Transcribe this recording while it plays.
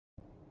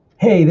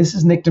Hey, this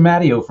is Nick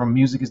DiMatteo from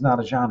Music is Not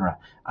a Genre.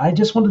 I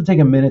just wanted to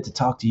take a minute to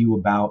talk to you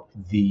about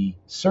the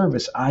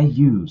service I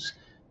use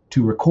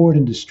to record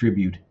and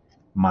distribute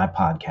my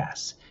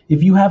podcasts.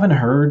 If you haven't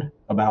heard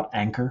about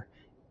Anchor,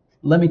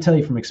 let me tell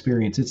you from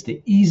experience, it's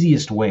the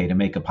easiest way to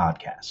make a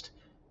podcast.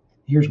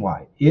 Here's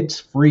why: it's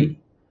free.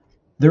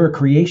 There are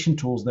creation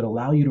tools that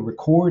allow you to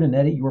record and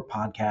edit your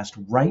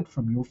podcast right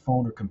from your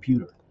phone or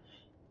computer.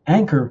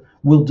 Anchor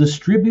will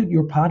distribute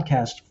your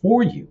podcast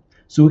for you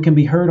so it can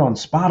be heard on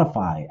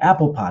Spotify,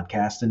 Apple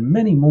Podcasts, and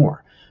many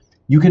more.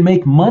 You can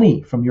make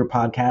money from your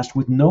podcast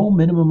with no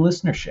minimum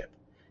listenership.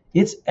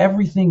 It's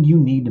everything you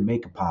need to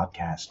make a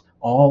podcast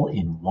all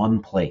in one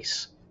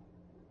place.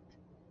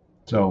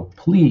 So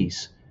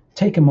please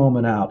take a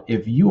moment out.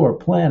 If you are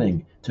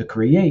planning to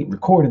create,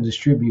 record, and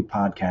distribute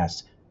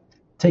podcasts,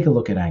 take a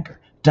look at Anchor.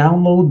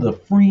 Download the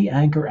free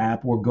Anchor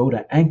app or go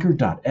to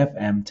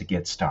anchor.fm to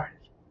get started.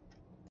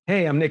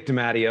 Hey, I'm Nick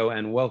DiMatteo,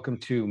 and welcome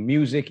to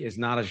Music is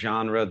Not a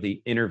Genre,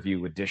 the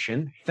interview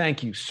edition.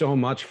 Thank you so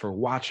much for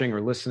watching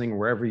or listening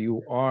wherever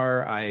you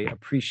are. I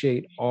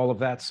appreciate all of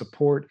that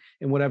support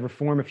in whatever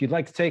form. If you'd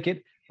like to take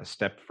it a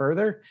step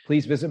further,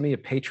 please visit me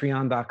at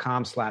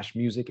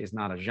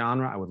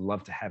patreon.com/musicisnotagenre. I would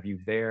love to have you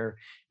there.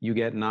 You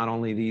get not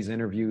only these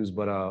interviews,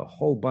 but a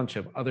whole bunch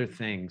of other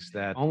things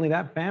that only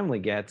that family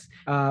gets.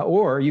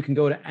 Or you can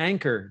go to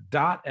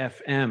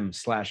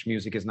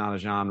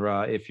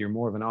anchor.fm/musicisnotagenre. If you're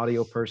more of an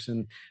audio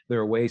person, there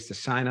are ways to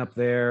sign up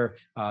there.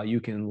 You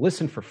can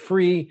listen for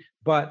free,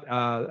 but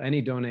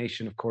any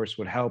donation, of course,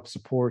 would help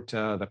support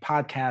the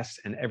podcast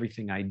and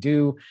everything I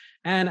do.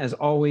 And as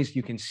always,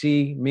 you can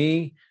see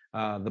me,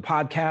 the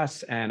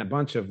podcasts, and a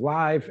bunch of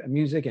live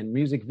music and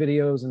music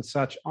videos and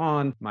such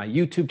on my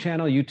YouTube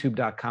channel,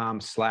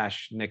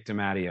 youtube.com/Nick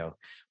DiMatteo.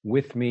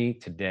 With me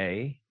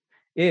today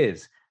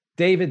is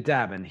David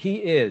Dabbon. He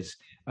is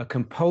a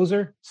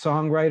composer,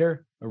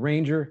 songwriter,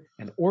 arranger,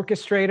 and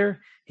orchestrator.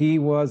 He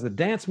was the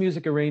dance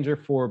music arranger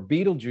for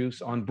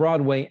Beetlejuice on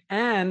Broadway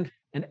and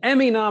an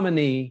Emmy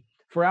nominee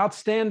for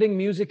Outstanding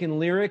Music and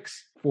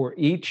Lyrics for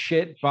Eat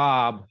Shit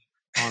Bob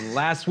on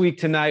Last Week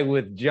Tonight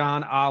with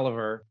John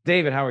Oliver.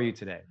 David, how are you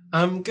today?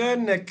 I'm good,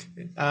 Nick.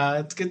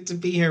 It's good to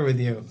be here with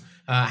you.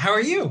 How are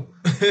you?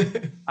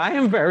 I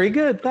am very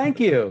good.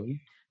 Thank you.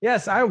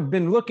 Yes, I've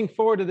been looking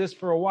forward to this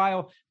for a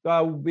while.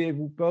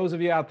 Those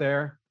of you out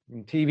there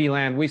in TV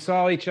land, we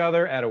saw each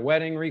other at a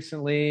wedding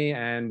recently,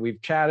 and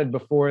we've chatted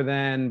before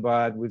then,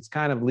 but it's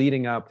kind of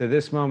leading up to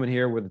this moment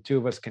here where the two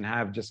of us can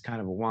have just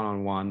kind of a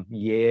one-on-one.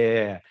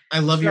 Yeah. I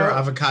love your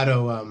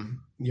avocado,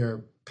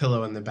 your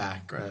pillow in the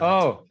background.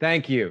 Oh,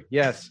 thank you.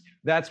 Yes,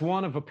 that's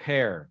one of a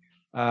pair.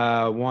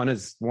 One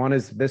is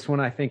this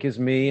one I think is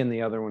me, and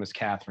the other one is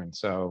Catherine.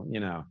 So, you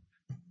know.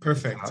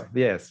 Perfect.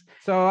 Yes.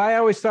 So I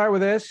always start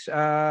with this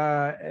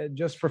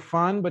just for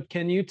fun, but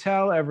can you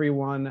tell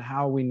everyone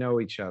how we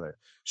know each other?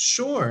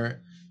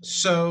 Sure.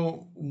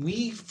 So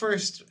we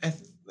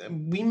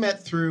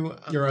met through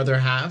your other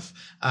half,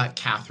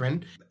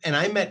 Catherine, and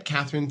I met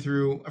Catherine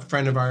through a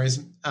friend of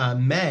ours,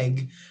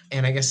 Meg,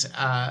 and I guess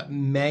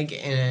Meg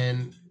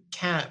and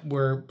Kat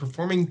were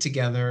performing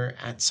together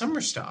at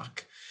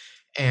Summerstock.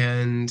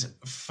 And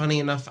funny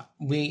enough,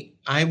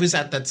 I was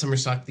at that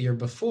Summerstock the year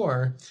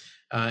before.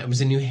 It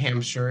was in New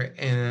Hampshire,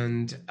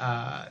 and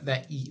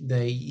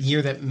the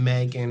year that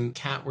Meg and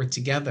Kat were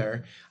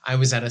together, I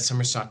was at a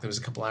Summerstock that was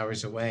a couple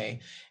hours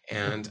away,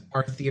 and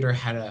our theater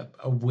had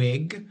a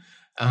wig,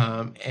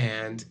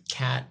 and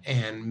Kat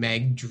and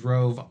Meg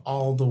drove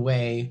all the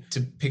way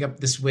to pick up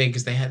this wig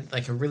because they had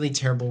like a really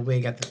terrible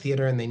wig at the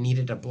theater, and they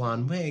needed a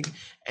blonde wig.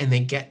 And they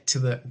get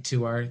to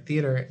our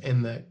theater,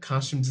 and the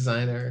costume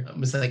designer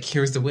was like,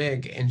 "Here's the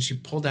wig," and she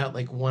pulled out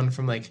like one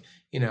from like,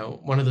 you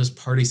know, one of those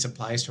party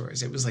supply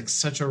stores. It was like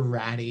such a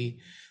ratty,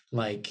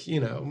 like, you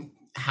know,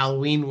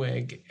 Halloween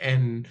wig.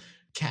 And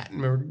Kat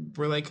and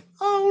were like,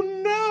 "Oh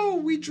no,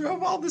 we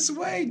drove all this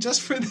way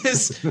just for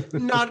this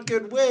not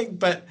good wig."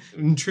 But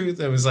in truth,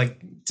 it was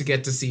like to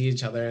get to see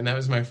each other. And that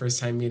was my first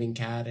time meeting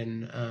Kat.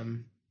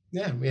 And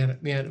yeah,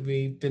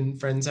 we've been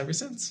friends ever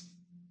since.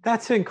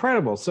 That's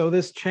incredible. So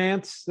this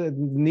chance, the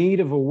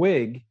need of a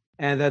wig,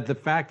 and that the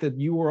fact that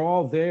you were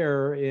all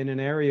there in an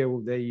area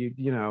that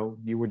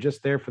you were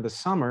just there for the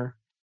summer,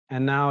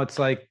 and now it's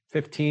like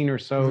 15 or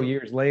so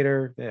years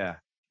later. Yeah.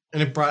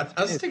 And it brought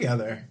us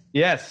together.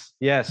 Yes.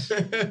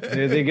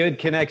 The good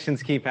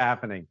connections keep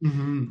happening.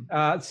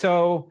 Mm-hmm.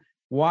 So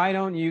why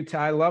don't you,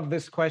 I love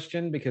this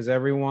question because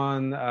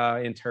everyone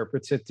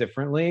interprets it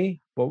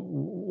differently, but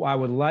I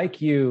would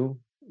like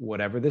you,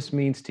 whatever this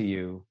means to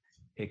you,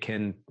 it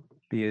can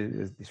be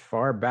as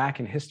far back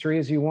in history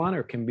as you want, or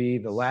it can be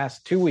the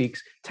last 2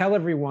 weeks. Tell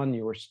everyone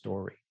your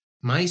story.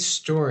 My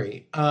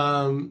story.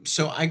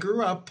 So I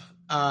grew up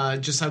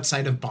just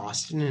outside of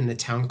Boston in a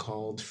town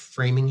called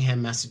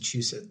Framingham,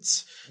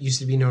 Massachusetts. It used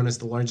to be known as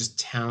the largest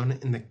town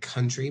in the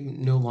country.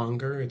 No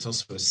longer. It's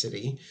also a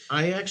city.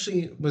 I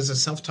actually was a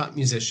self-taught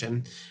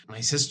musician. My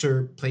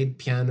sister played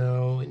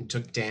piano and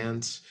took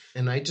dance.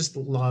 And I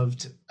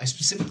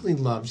specifically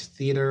loved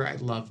theater. I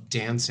loved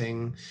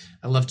dancing.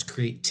 I loved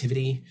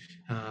creativity.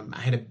 I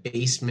had a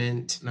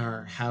basement in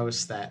our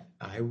house that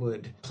I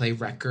would play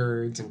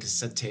records and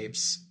cassette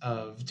tapes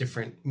of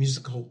different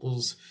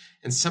musicals.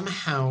 And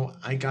somehow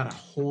I got a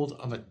hold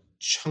of a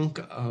chunk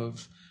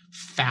of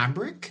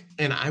fabric,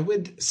 and I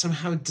would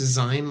somehow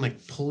design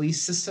like pulley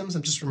systems.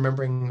 I'm just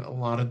remembering a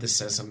lot of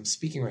this as I'm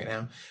speaking right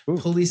now. Ooh.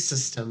 Pulley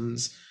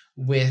systems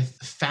with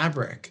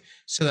fabric,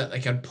 so that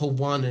like I'd pull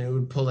one and it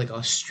would pull like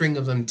a string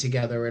of them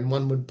together, and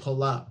one would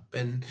pull up,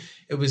 and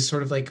it was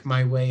sort of like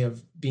my way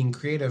of being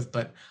creative.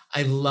 But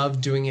I love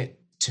doing it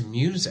to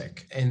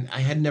music, and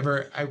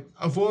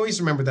I've always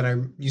remembered that I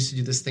used to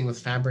do this thing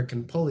with fabric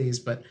and pulleys,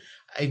 but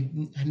I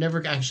had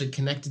never actually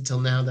connected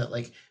till now that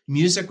like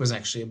music was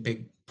actually a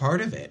big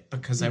part of it,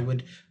 because I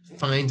would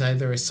find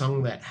either a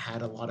song that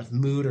had a lot of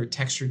mood or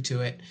texture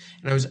to it,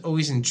 and I was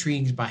always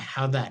intrigued by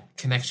how that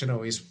connection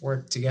always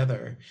worked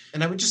together.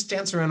 And I would just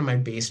dance around in my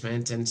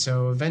basement, and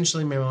so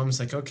eventually my mom was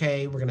like,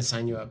 okay, we're going to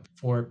sign you up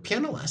for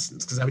piano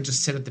lessons, because I would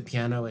just sit at the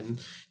piano and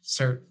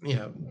start,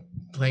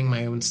 playing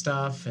my own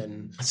stuff.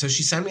 And so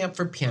she signed me up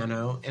for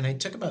piano, and I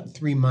took about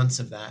 3 months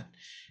of that,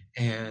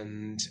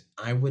 and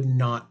I would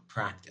not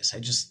practice. I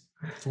just,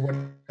 for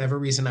whatever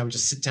reason, I would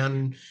just sit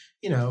down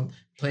and,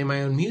 play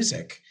my own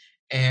music.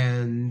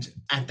 And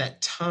at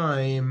that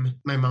time,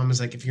 my mom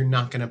was like, if you're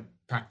not going to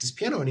practice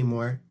piano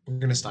anymore, we're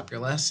going to stop your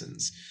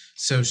lessons.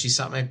 So she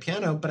stopped my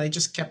piano, but I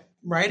just kept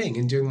writing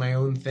and doing my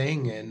own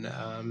thing. And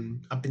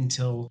up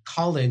until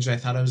college, I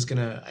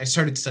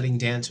started studying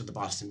dance with the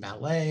Boston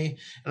Ballet,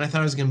 and I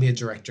thought I was going to be a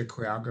director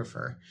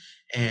choreographer.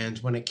 And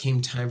when it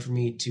came time for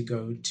me to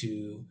go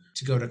to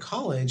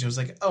college, I was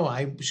like, oh,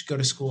 I should go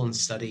to school and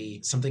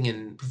study something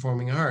in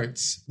performing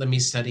arts. Let me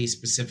study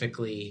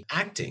specifically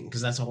acting,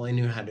 because that's all I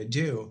knew how to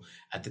do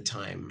at the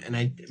time.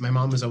 And my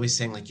mom was always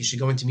saying, like, you should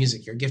go into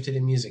music. You're gifted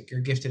in music.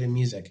 You're gifted in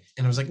music.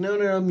 And I was like,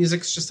 no,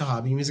 music's just a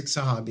hobby. Music's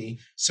a hobby.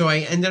 So I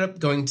ended up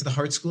going to the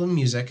Hart School of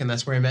Music, and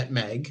that's where I met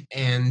Meg.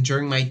 And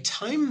during my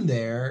time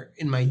there,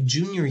 in my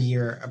junior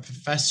year,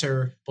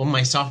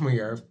 my sophomore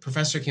year, a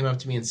professor came up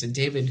to me and said,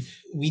 David,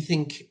 we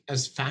think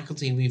as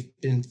faculty, we've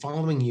been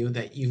following you,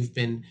 that you've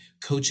been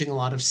coaching a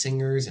lot of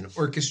singers and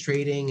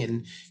orchestrating,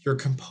 and you're a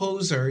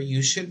composer.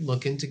 You should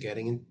look into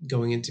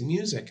going into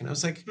music. And I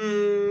was like,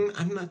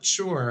 I'm not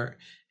sure.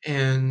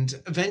 And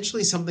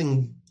eventually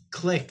something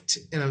clicked,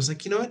 and I was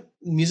like, you know what?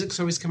 Music's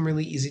always come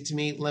really easy to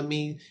me. Let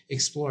me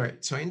explore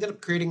it. So I ended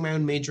up creating my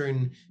own major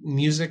in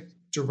music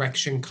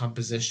direction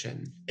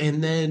composition.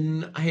 And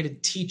then I had a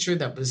teacher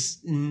that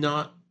was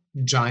not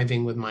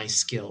jiving with my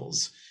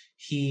skills.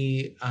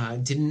 He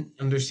didn't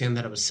understand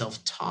that I was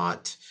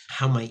self-taught,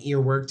 how my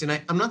ear worked. And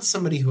I'm not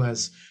somebody who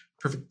has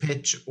perfect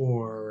pitch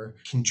or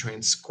can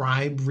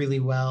transcribe really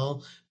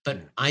well, but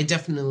I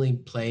definitely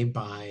play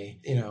by,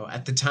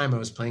 at the time I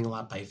was playing a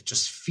lot by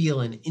just feel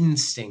and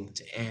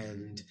instinct.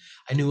 And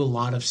I knew a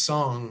lot of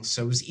songs,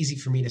 so it was easy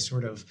for me to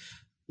sort of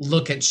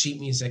look at sheet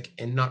music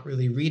and not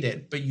really read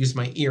it, but use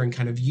my ear and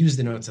kind of use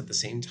the notes at the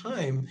same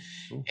time.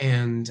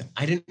 And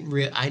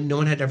no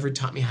one had ever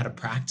taught me how to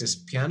practice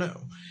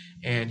piano.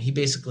 And he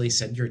basically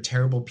said, you're a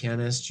terrible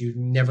pianist. You're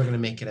never going to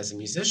make it as a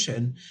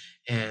musician,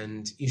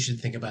 and you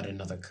should think about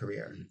another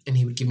career. And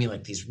he would give me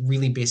like these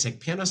really basic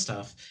piano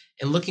stuff.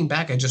 And looking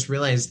back, I just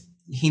realized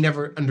he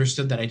never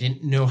understood that I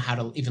didn't know how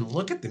to even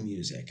look at the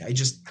music. I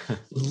just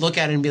look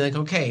at it and be like,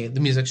 okay, the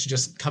music should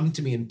just come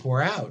to me and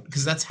pour out,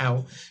 because that's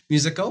how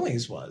music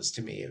always was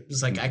to me. It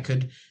was like I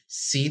could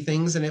see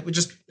things and it would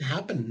just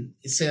happen.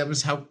 So that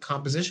was how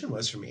composition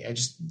was for me. I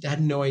just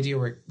had no idea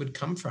where it would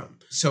come from.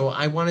 So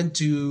I wanted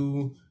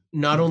to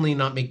not only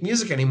not make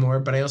music anymore,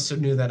 but I also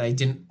knew that I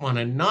didn't want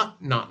to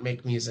not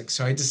make music.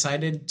 So I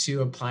decided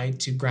to apply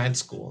to grad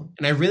school.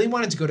 And I really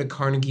wanted to go to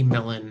Carnegie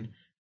Mellon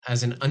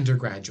as an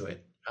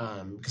undergraduate,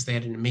 because they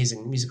had an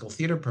amazing musical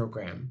theater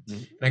program.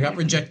 And I got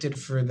rejected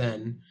for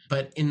then.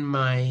 But in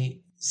my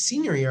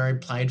senior year, I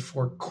applied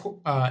for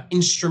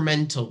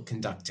instrumental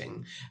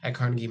conducting at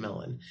Carnegie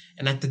Mellon.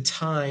 And at the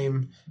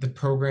time, the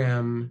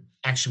program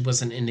actually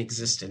wasn't in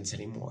existence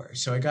anymore.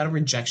 So I got a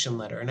rejection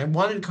letter. And I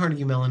wanted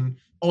Carnegie Mellon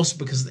also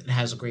because it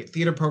has a great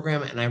theater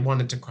program, and I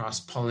wanted to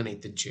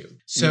cross-pollinate the two.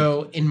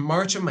 So in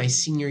March of my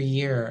senior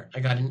year,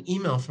 I got an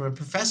email from a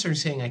professor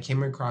saying, I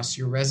came across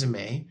your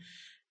resume.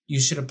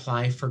 You should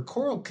apply for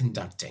choral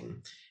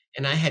conducting.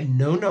 And I had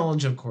no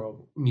knowledge of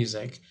choral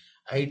music.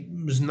 I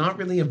was not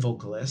really a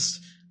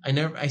vocalist.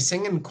 I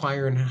sang in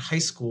choir in high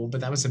school,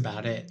 but that was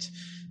about it.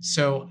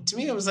 So to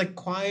me, it was like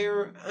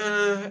choir,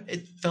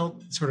 it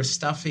felt sort of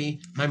stuffy.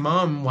 My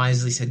mom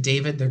wisely said,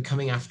 David, they're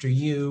coming after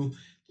you.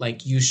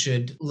 Like, you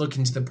should look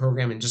into the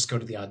program and just go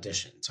to the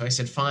audition. So I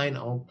said, fine,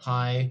 I'll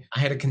apply. I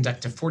had to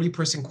conduct a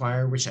 40-person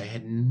choir, which I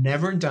had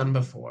never done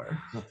before.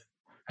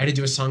 I had to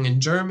do a song in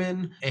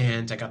German,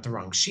 and I got the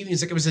wrong sheet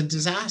music. It was a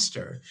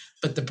disaster.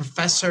 But the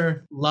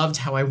professor loved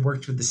how I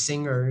worked with the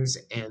singers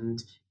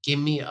and gave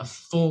me a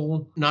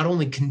full, not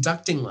only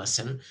conducting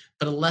lesson,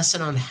 but a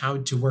lesson on how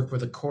to work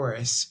with a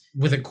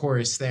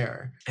chorus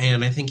there.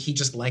 And I think he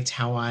just liked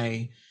how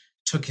I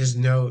took his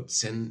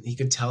notes, and he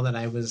could tell that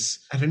I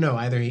don't know,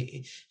 either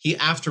he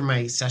after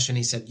my session,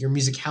 he said, your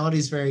musicality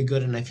is very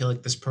good, and I feel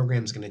like this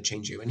program is going to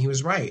change you. And he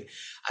was right.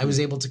 I was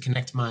able to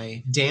connect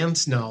my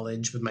dance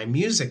knowledge with my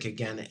music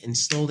again. And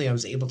slowly I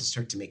was able to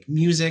start to make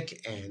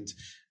music and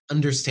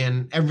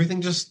understand.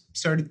 Everything just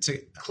started to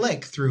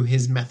click through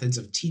his methods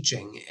of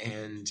teaching,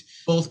 and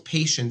both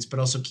patience, but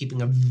also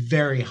keeping a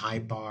very high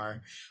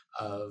bar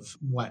of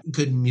what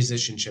good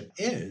musicianship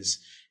is.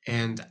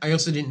 And I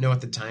also didn't know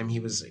at the time he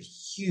was a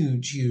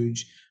huge,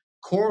 huge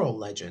choral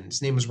legend.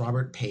 His name was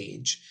Robert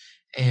Page.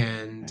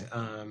 And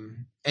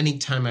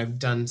anytime I've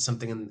done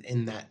something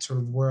in that sort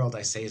of world,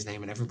 I say his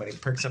name and everybody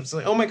perks up. It's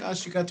like, oh my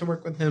gosh, you got to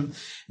work with him.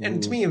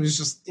 And to me, it was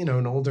just,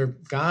 an older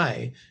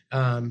guy.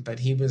 But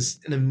he was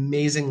an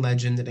amazing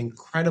legend, an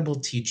incredible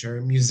teacher,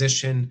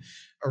 musician,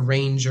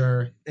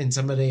 arranger, and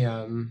somebody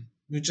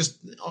who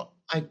just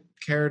I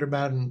cared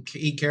about, and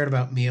he cared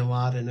about me a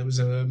lot. And it was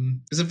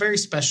a very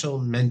special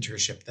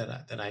mentorship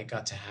that I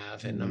got to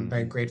have. And I'm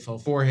very grateful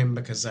for him,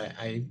 because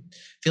I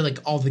feel like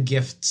all the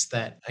gifts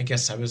that I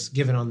guess I was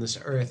given on this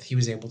earth, he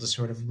was able to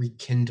sort of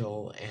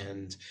rekindle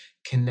and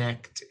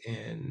connect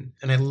in.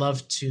 And I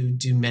love to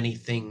do many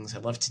things. I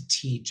love to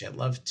teach. I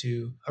love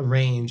to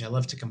arrange. I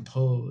love to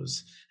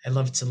compose. I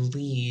love to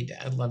lead.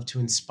 I love to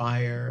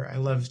inspire. I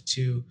love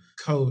to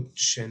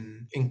coach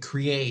and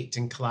create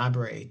and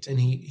collaborate. And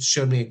he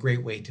showed me a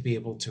great way to be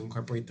able to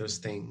incorporate those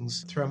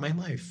things throughout my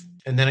life.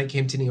 And then I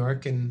came to New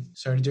York and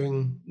started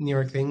doing New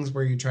York things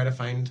where you try to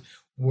find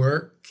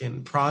work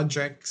and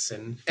projects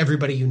and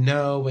everybody you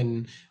know,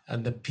 and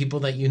the people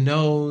that you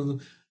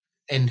know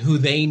and who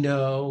they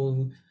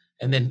know,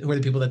 and then who are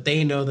the people that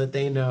they know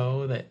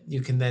that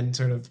you can then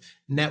sort of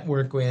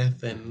network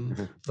with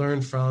and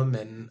learn from,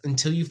 and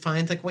until you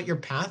find like what your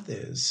path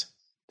is.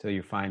 Till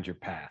you find your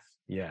path.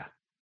 Yeah.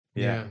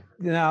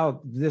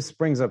 Now, this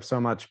brings up so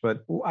much,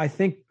 but I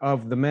think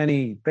of the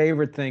many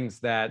favorite things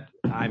that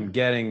I'm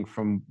getting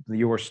from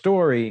your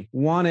story,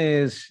 one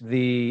is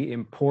the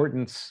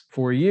importance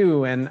for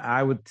you, and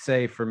I would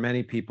say for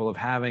many people, of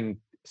having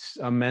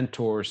a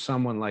mentor,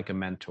 someone like a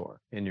mentor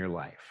in your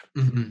life.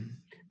 Mm-hmm.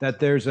 That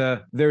there's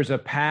a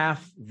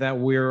path that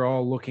we're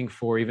all looking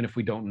for, even if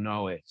we don't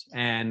know it.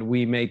 And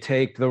we may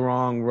take the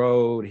wrong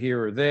road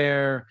here or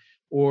there,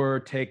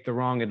 or take the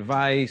wrong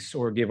advice,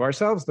 or give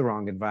ourselves the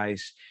wrong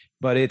advice.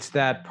 But it's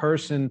that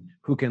person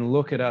who can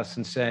look at us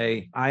and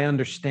say, I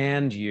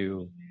understand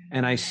you,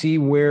 and I see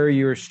where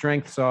your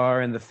strengths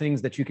are and the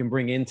things that you can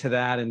bring into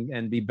that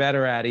and be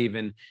better at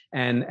even,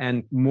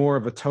 and more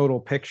of a total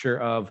picture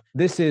of,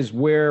 this is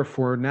where,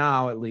 for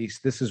now at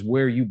least, this is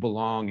where you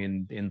belong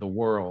in the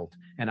world,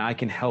 and I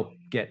can help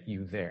get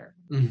you there.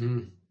 Mm-hmm.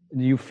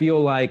 You feel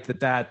like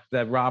that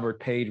Robert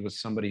Page was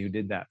somebody who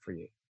did that for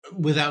you?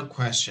 Without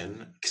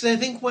question. Because I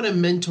think what a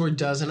mentor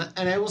does, and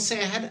I will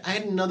say I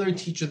had another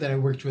teacher that I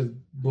worked with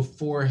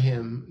before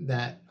him,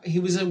 that he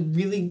was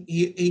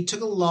he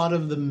took a lot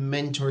of the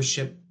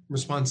mentorship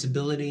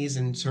responsibilities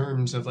in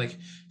terms of like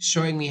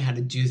showing me how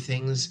to do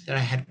things that I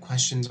had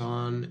questions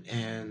on,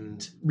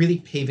 and really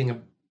paving a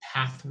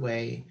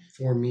pathway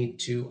for me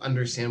to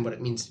understand what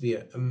it means to be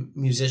a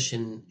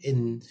musician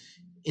in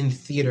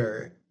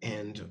theater,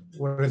 and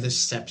what are the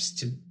steps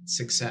to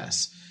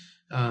success.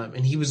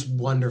 And he was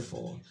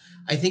wonderful.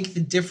 I think the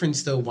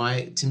difference, though,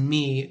 why to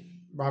me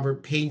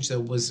Robert Page,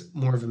 though, was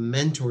more of a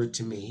mentor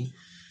to me,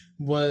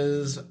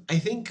 was I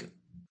think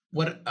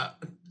what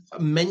a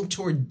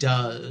mentor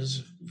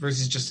does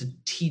versus just a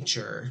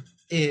teacher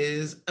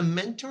is a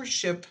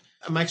mentorship.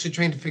 I'm actually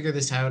trying to figure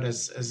this out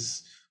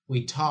as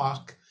we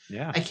talk.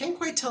 Yeah, I can't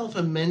quite tell if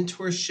a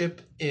mentorship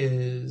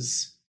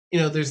is,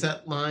 there's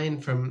that line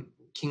from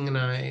King and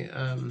I,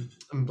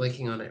 I'm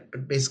blanking on it,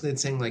 but basically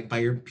it's saying like, by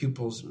your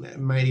pupils, it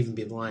might even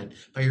be the line,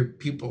 by your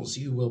pupils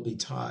you will be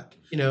taught,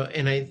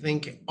 and I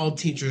think all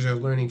teachers are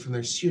learning from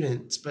their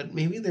students, but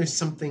maybe there's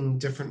something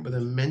different with a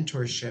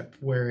mentorship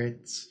where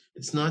it's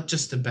not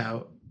just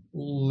about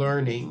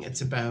learning,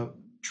 it's about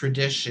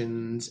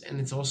traditions, and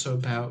it's also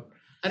about,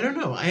 I don't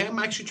know, I am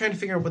actually trying to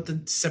figure out what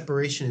the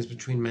separation is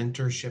between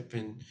mentorship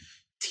and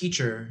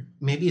teacher.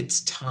 Maybe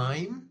it's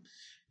time.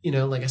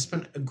 Like I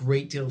spent a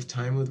great deal of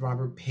time with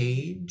Robert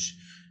Page.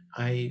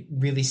 I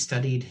really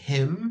studied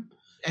him.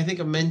 I think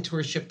a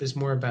mentorship is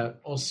more about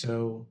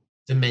also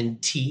the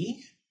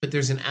mentee, but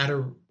there's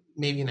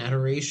maybe an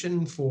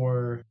adoration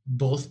for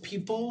both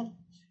people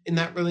in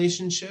that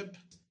relationship.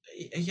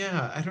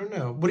 Yeah, I don't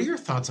know. What are your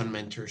thoughts on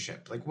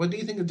mentorship? Like, what do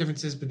you think the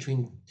difference is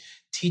between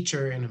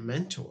teacher and a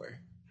mentor?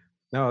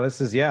 No,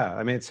 it's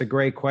a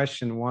great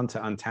question, one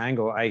to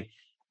untangle.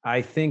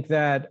 I think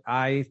that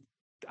I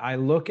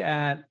look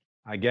at,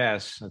 I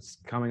guess it's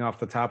coming off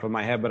the top of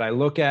my head, but I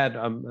look at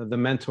the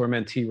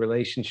mentor-mentee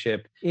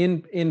relationship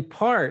in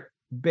part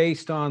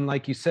based on,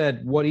 like you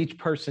said, what each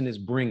person is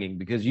bringing,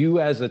 because you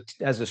as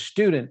a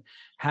student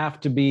have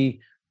to be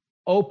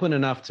open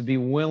enough to be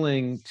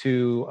willing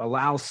to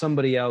allow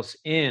somebody else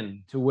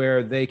in to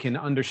where they can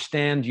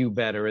understand you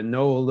better and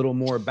know a little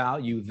more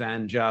about you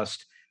than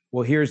just,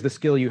 well, here's the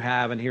skill you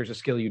have and here's a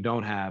skill you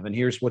don't have and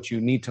here's what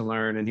you need to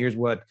learn and here's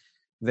what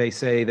they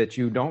say that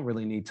you don't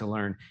really need to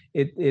learn.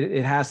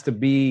 It has to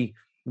be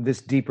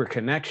this deeper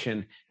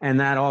connection. And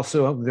that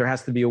also, there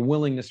has to be a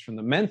willingness from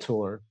the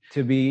mentor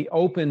to be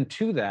open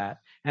to that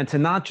and to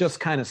not just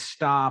kind of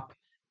stop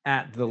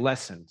at the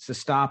lesson, to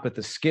stop at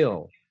the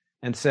skill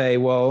and say,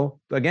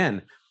 well,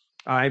 again,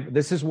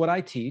 this is what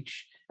I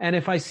teach. And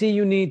if I see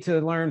you need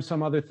to learn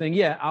some other thing,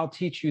 yeah, I'll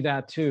teach you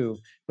that too.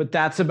 But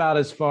that's about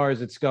as far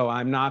as it's go.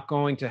 I'm not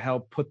going to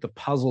help put the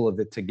puzzle of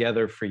it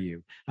together for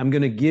you. I'm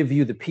going to give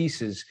you the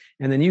pieces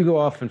and then you go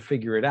off and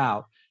figure it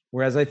out.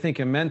 Whereas I think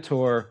a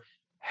mentor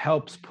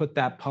helps put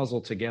that puzzle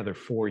together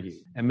for you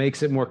and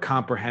makes it more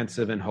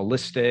comprehensive and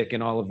holistic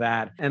and all of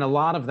that. And a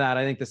lot of that,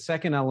 I think the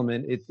second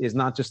element is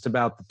not just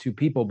about the two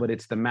people, but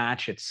it's the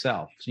match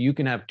itself. So you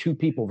can have two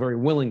people very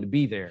willing to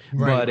be there,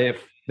 right. But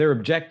if their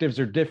objectives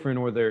are different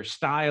or their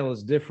style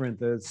is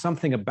different,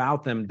 something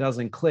about them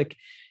doesn't click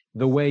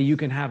the way you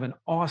can have an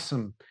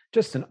awesome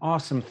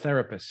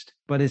therapist,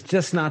 but it's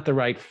just not the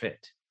right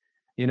fit.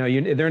 You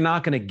know, they're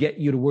not going to get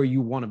you to where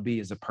you want to be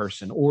as a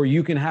person, or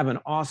you can have an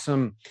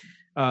awesome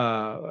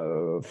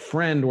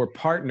friend or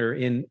partner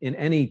in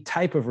any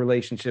type of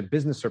relationship,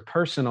 business or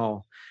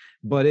personal.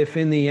 But if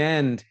in the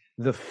end,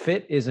 the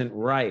fit isn't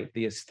right,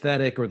 the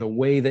aesthetic or the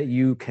way that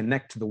you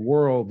connect to the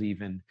world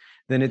even,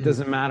 then it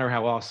doesn't matter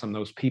how awesome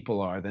those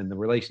people are, then the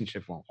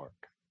relationship won't work.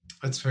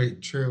 That's very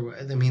true.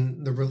 I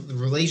mean, the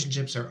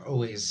relationships are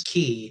always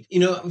key. You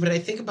know, but I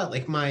think about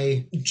like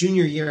my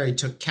junior year, I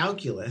took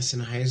calculus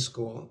in high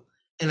school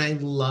and I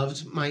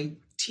loved my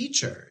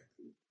teacher.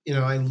 You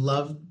know, I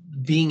loved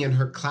being in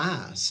her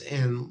class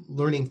and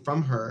learning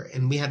from her,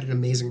 and we had an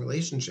amazing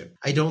relationship.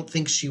 I don't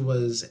think she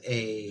was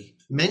a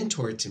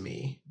mentor to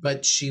me,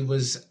 but she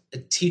was a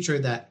teacher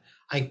that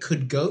I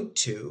could go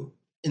to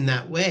in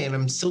that way. And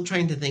I'm still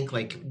trying to think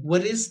like,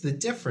 what is the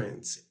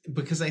difference?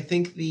 Because I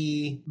think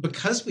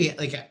because we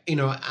like, you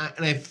know,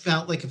 I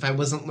felt like if I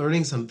wasn't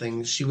learning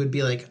something, she would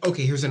be like,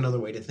 okay, here's another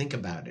way to think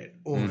about it.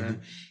 Or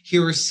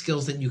here are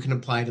skills that you can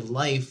apply to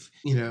life,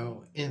 you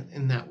know,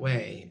 in that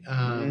way.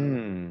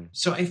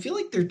 So I feel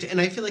like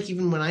and I feel like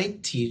even when I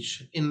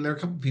teach, and there are a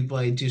couple of people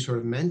I do sort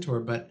of mentor,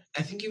 but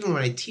I think even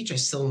when I teach, I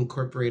still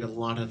incorporate a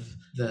lot of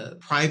the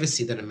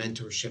privacy that a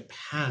mentorship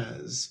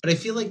has. But I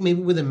feel like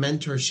maybe with a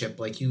mentorship,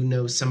 like, you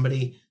know,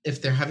 somebody,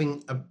 if they're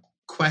having a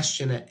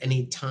question at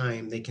any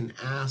time, they can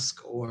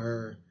ask,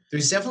 or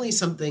there's definitely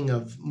something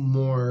of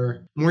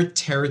more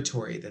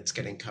territory that's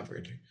getting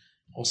covered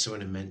also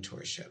in a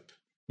mentorship.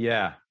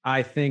 Yeah,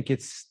 I think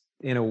it's,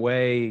 in a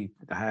way,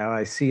 how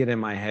I see it in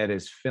my head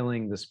is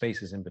filling the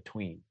spaces in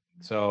between.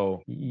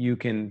 So you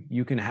can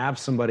have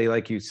somebody,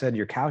 like you said,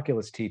 your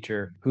calculus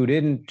teacher, who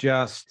didn't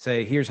just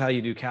say, here's how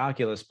you do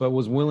calculus, but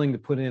was willing to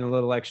put in a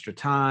little extra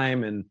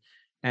time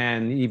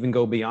and even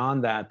go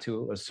beyond that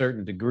to a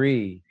certain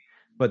degree.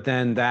 But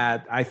then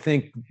that, I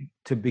think,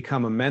 to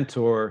become a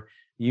mentor,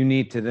 you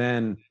need to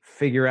then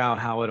figure out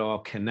how it all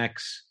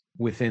connects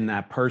within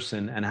that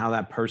person and how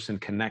that person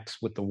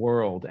connects with the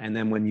world. And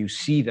then when you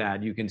see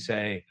that, you can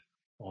say,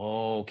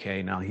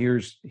 okay, now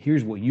here's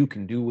what you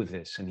can do with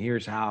this, and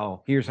here's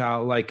how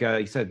like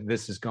you said,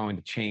 this is going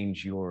to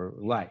change your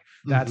life.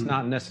 That's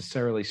not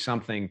necessarily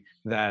something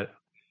that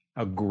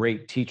a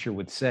great teacher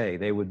would say.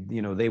 They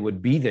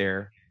would be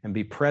there and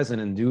be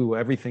present and do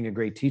everything a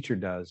great teacher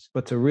does,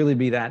 but to really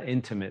be that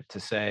intimate, to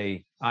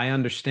say, I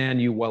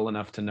understand you well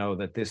enough to know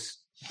that this,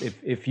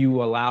 if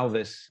you allow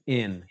this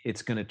in,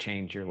 it's going to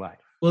change your life.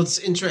 Well, it's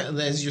interesting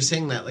as you're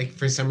saying that, like,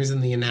 for some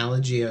reason, the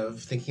analogy of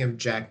thinking of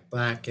Jack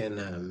Black and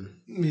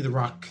the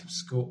Rock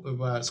School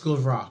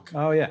of Rock.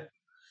 Oh, yeah.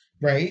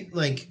 Right?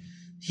 Like,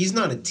 he's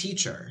not a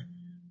teacher,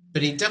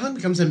 but he definitely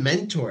becomes a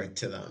mentor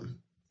to them,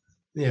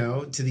 you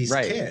know, to these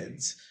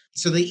kids.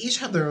 So they each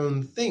have their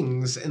own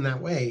things in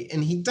that way.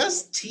 And he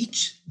does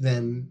teach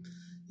them,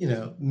 you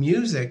know,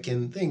 music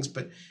and things.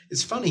 But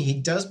it's funny, he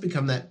does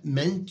become that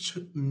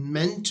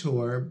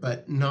mentor,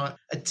 but not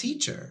a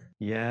teacher.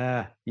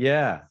 Yeah.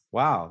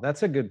 Wow,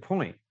 that's a good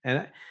point.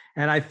 And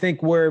I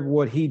think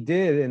what he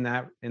did in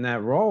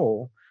that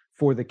role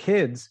for the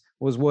kids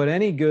was what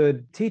any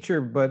good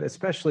teacher, but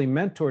especially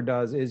mentor,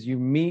 does, is you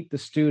meet the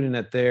student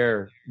at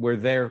where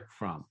they're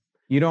from.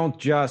 You don't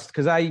just,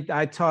 because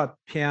I taught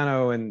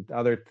piano and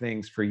other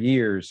things for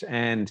years,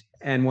 and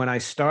when I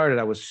started,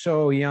 I was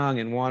so young,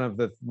 and one of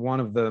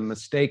the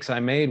mistakes I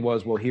made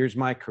was, well, here's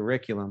my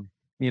curriculum,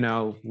 you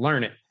know,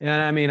 learn it.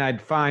 And I mean,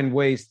 I'd find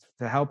ways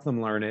to help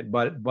them learn it,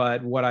 but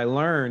what I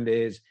learned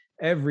is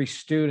every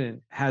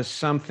student has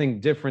something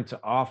different to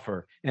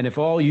offer, and if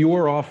all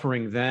you're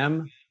offering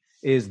them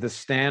is the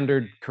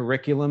standard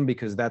curriculum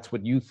because that's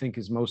what you think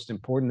is most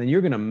important, then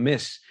you're going to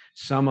miss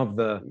some of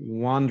the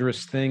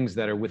wondrous things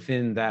that are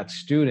within that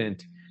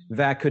student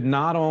that could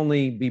not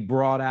only be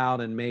brought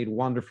out and made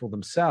wonderful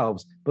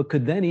themselves, but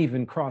could then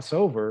even cross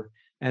over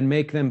and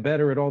make them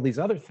better at all these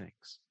other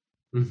things.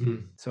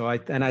 So I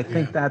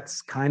think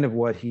that's kind of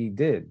what he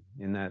did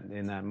in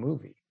that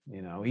movie.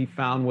 You know, he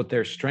found what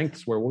their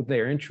strengths were, what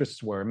their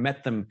interests were,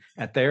 met them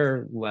at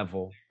their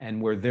level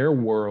and where their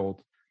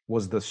world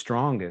was the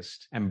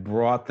strongest, and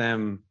brought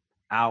them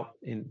out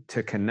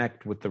to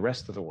connect with the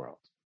rest of the world.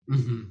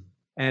 Mm-hmm.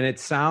 And it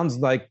sounds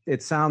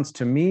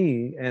to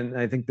me, and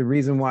I think the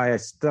reason why I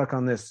stuck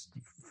on this,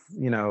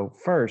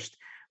 first,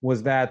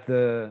 was that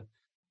the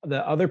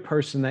other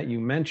person that you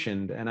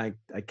mentioned, and I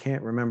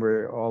can't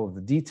remember all of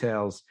the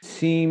details,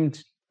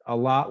 seemed a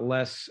lot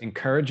less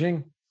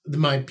encouraging.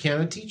 My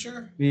piano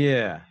teacher?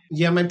 Yeah.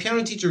 Yeah, my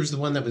piano teacher was the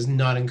one that was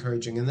not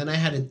encouraging. And then I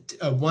had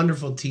a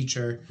wonderful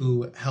teacher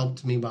who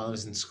helped me while I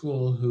was in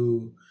school,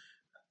 who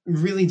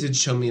really did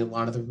show me a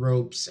lot of the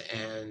ropes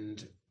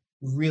and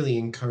really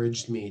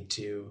encouraged me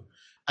to.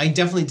 I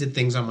definitely did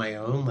things on my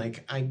own.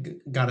 Like I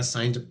got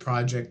assigned a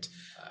project.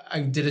 I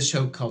did a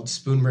show called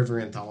Spoon River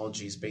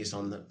Anthologies based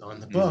on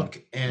the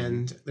book,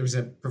 and there was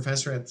a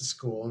professor at the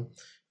school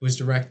who was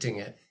directing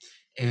it,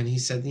 and he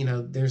said,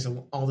 there's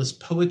all this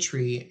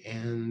poetry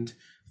and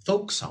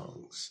folk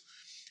songs,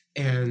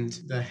 and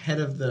the head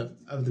of the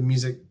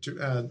music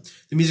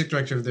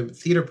director of the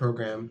theater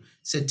program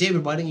said,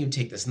 David, why don't you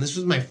take this? And this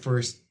was my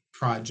first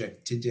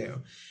project to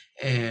do.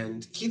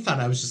 And he thought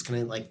I was just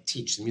going to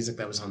teach the music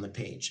that was on the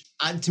page.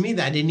 To me,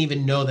 I didn't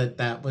even know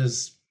that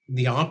was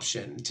the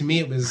option. To me,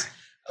 it was,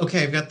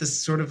 okay, I've got this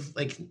sort of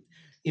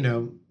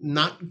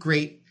not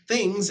great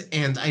things.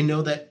 And I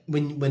know that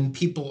when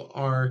people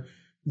are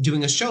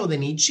doing a show, they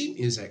need sheet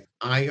music.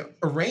 I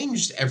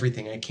arranged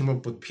everything. I came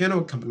up with piano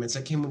accompaniments.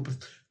 I came up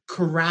with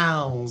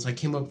chorales. I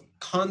came up with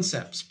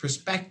concepts,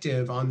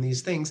 perspective on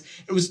these things.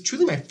 It was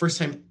truly my first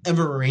time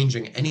ever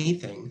arranging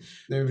anything.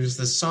 There was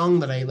this song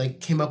that I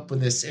came up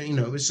with this, it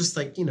was just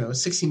a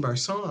 16-bar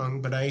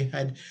song, but I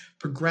had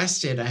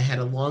progressed it. I had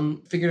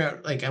figured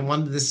out I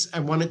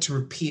wanted to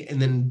repeat and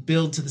then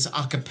build to this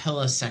a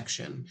cappella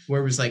section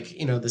where it was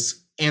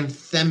this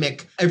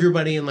anthemic,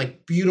 everybody in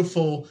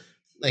beautiful,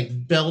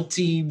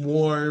 belty,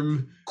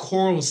 warm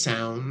choral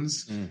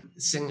sounds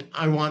sing.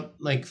 I want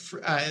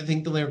I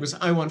think the lyric was,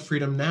 I want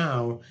freedom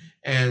now.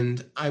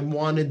 And I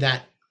wanted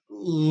that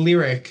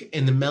lyric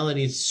and the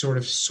melody to sort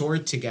of soar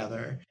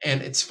together.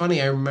 And it's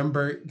funny, I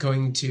remember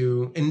going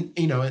to, and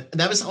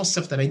that was all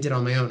stuff that I did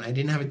on my own. I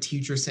didn't have a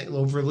teacher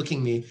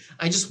overlooking me.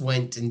 I just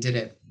went and did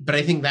it. But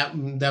I think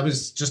that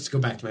was, just to go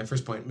back to my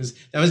first point,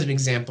 that was an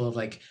example of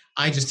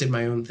I just did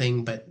my own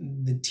thing, but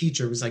the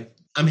teacher was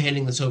I'm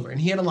handing this over. And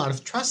he had a lot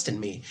of trust in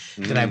me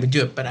that I would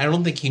do it, but I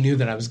don't think he knew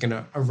that I was going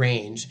to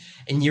arrange.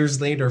 And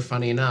years later,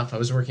 funny enough, I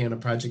was working on a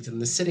project in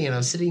the city, and I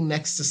was sitting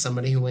next to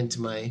somebody who went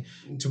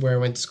to where I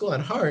went to school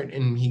at Hart,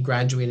 and he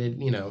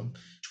graduated,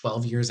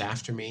 12 years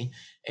after me.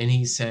 And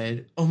he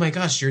said, oh my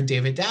gosh, you're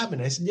David Dabbon.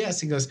 I said, yes.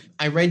 He goes,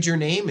 I read your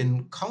name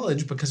in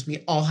college because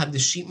we all had the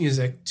sheet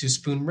music to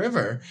Spoon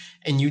River,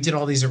 and you did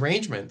all these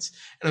arrangements.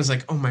 And I was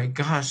like, oh my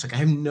gosh, I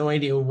have no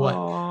idea what,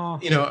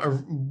 or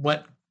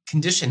what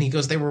condition. He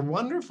goes, they were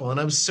wonderful. And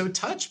I was so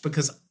touched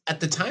because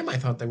at the time I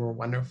thought they were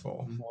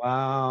wonderful.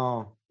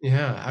 Wow.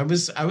 Yeah. I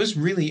was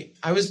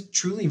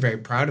truly very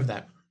proud of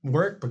that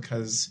work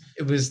because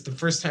it was the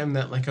first time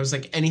that I was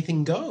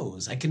anything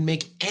goes. I can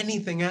make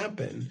anything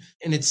happen.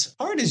 And it's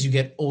hard as you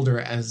get older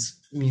as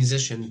a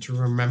musician to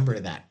remember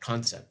that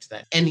concept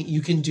that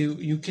you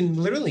can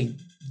literally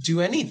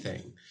do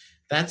anything.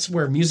 That's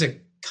where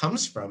music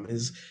comes from,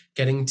 is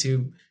getting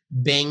to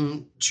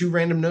bang two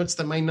random notes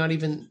that might not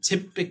even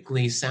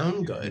typically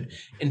sound good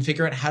and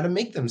figure out how to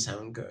make them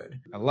sound good.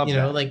 I love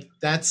that.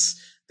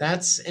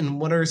 That's and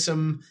what are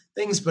some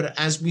things, but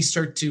as we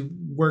start to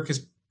work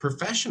as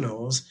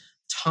professionals,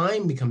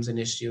 time becomes an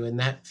issue, and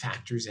that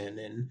factors in.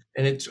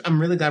 And I'm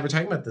really glad we're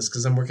talking about this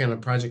because I'm working on a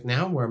project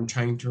now where I'm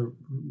trying to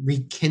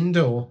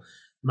rekindle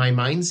my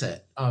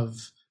mindset of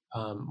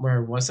where I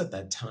was at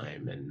that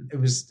time. And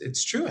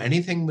it's true.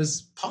 Anything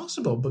was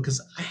possible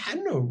because I had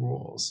no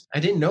rules. I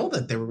didn't know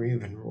that there were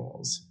even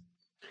rules.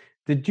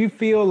 Did you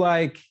feel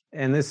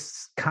and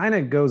this kind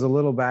of goes a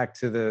little back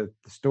to the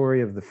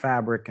story of the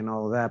fabric and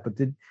all of that, but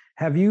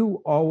have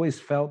you always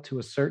felt to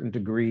a certain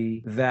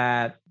degree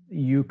that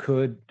you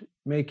could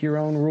make your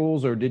own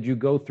rules, or did you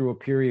go through a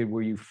period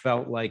where you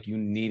felt like you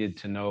needed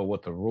to know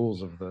what the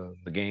rules of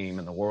the game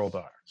and the world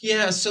are?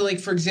 Yeah, so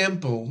for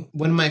example,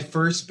 one of my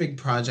first big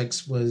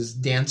projects was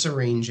dance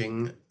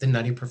arranging The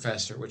Nutty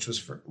Professor, which was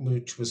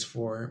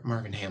for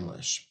Marvin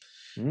Hamlish.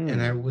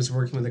 And I was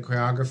working with a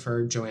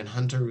choreographer, Joanne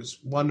Hunter, who was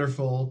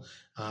wonderful.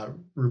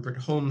 Rupert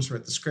Holmes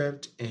wrote the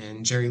script,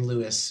 and Jerry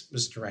Lewis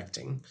was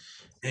directing.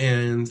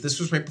 And this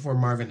was right before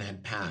Marvin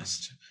had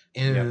passed.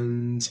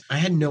 And I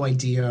had no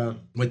idea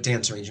what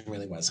dance arranging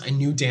really was. I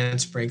knew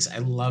dance breaks. I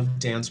loved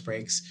dance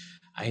breaks.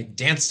 I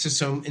danced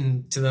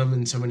to them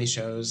in so many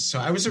shows. So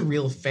I was a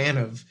real fan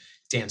of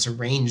dance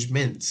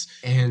arrangements.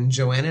 And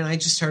Joanne and I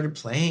just started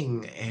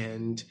playing,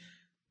 and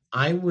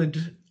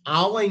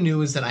all I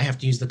knew is that I have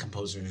to use the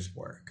composer's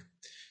work.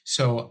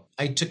 So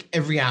I took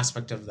every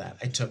aspect of that.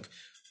 I took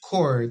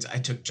chords, I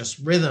took just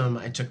rhythm,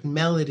 I took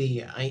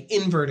melody, I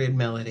inverted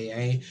melody,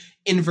 I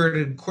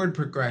inverted chord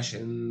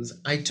progressions,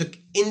 I took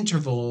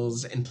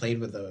intervals and played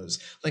with those.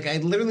 I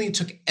literally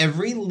took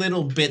every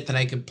little bit that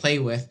I could play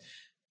with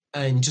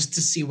and just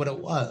to see what it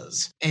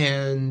was.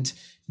 And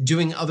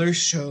doing other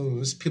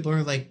shows, people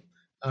are like,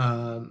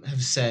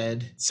 have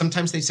said,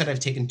 sometimes they said I've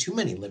taken too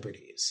many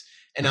liberties.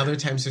 And other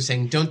times they're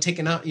saying, don't take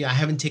enough. Yeah, I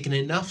haven't taken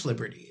enough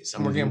liberties.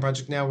 I'm working on a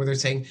project now where they're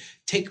saying,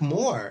 take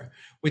more,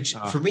 which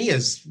for me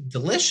is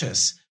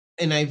delicious.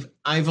 And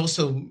I've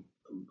also,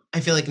 I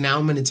feel like now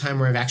I'm in a time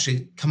where I've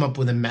actually come up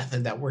with a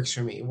method that works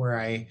for me, where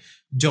I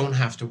don't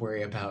have to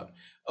worry about,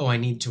 I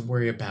need to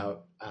worry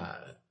about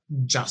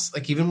just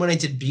like, even when I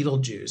did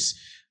Beetlejuice,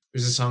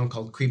 there's a song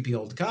called Creepy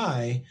Old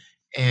Guy.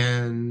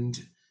 And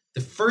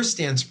the first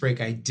dance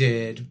break I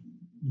did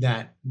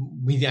that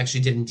we actually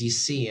did in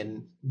DC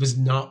and was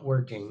not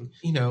working.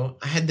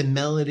 I had the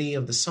melody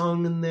of the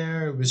song in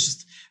there. It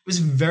was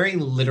very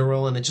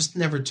literal and it just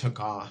never took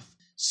off.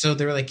 So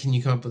they were like, can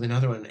you come up with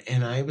another one?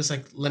 And I was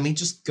like, let me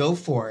just go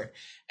for it.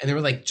 And they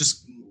were like,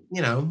 just,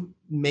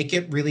 make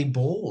it really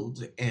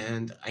bold.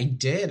 And I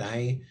did.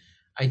 I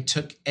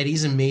took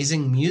Eddie's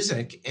amazing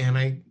music and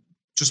I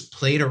just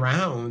played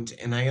around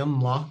and I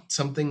unlocked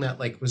something that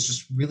like was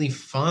just really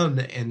fun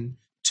and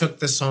took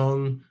the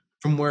song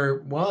from where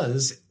it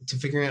was to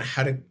figuring out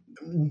how to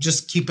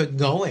just keep it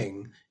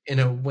going in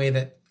a way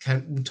that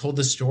kind of told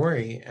the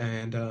story.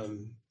 And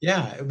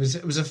it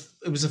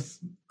was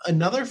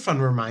another fun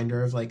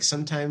reminder of like,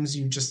 sometimes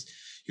you're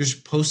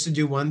supposed to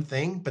do one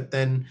thing, but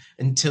then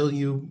until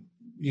you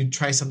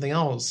try something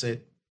else,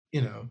 it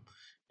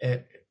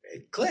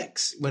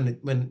clicks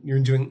when you're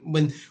doing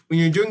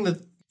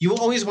you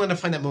always want to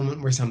find that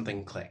moment where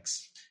something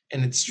clicks.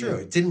 And it's true.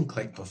 It didn't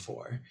click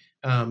before.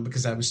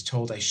 Because I was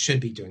told I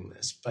should be doing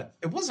this, but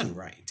it wasn't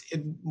right.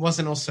 It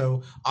wasn't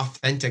also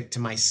authentic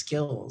to my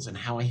skills and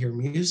how I hear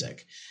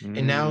music.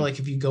 And now, like,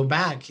 if you go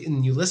back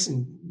and you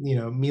listen,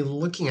 me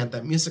looking at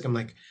that music, I'm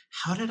like,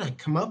 how did I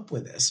come up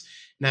with this?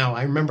 Now,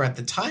 I remember at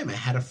the time I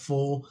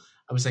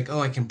was like,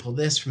 I can pull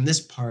this from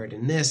this part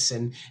and this.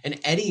 And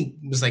Eddie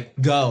was like,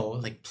 go,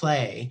 like,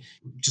 play,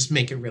 just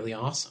make it really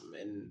awesome.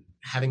 And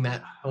having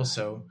that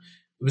also,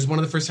 it was one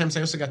of the first times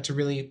I also got to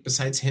really,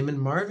 besides him and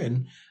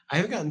Marvin, I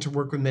haven't gotten to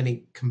work with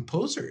many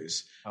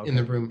composers in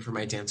the room for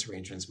my dance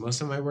arrangements. Most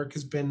of my work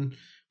has been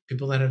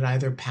people that had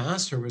either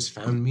passed or was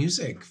found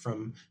music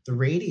from the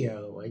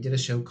radio. I did a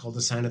show called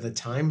The Sign of the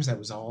Times that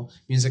was all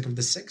music of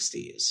the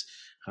 60s.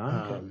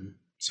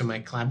 So my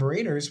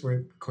collaborators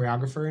were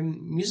choreographer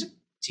and music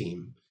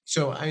team.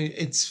 So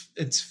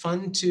it's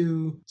fun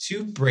to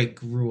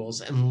break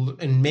rules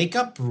and make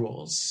up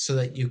rules so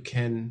that you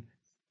can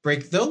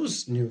break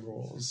those new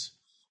rules.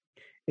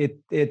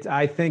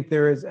 I think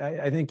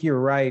you're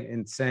right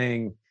in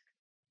saying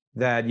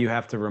that you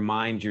have to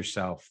remind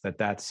yourself that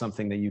that's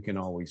something that you can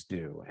always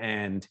do.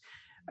 And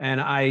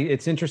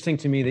it's interesting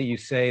to me that you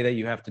say that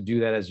you have to do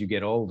that as you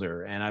get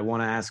older. And I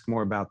want to ask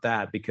more about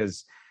that,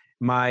 because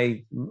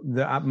my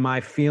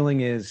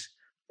feeling is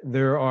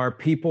there are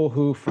people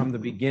who from the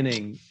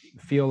beginning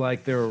feel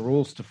like there are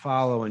rules to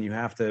follow and you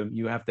have to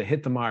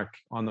hit the mark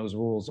on those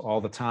rules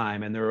all the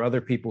time. And there are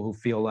other people who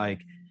feel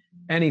like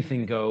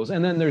anything goes.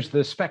 And then there's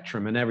the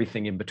spectrum and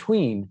everything in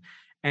between.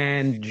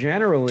 And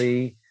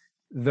generally,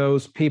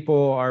 those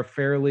people are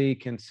fairly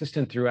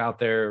consistent throughout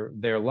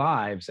their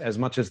lives, as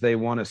much as they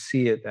want to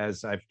see it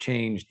as I've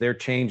changed. Their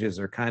changes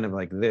are kind of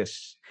like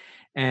this.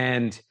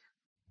 And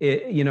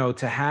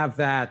to have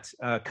that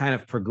kind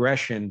of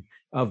progression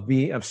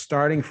of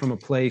starting from a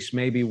place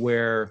maybe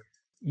where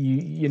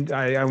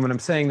when I'm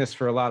saying this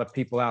for a lot of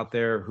people out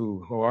there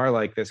who are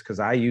like this,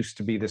 because I used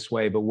to be this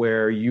way, but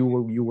where you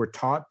were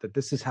taught that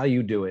this is how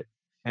you do it.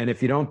 And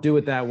if you don't do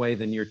it that way,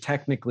 then you're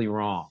technically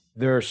wrong.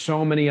 There are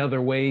so many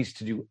other ways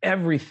to do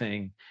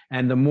everything.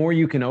 And the more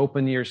you can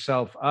open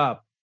yourself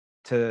up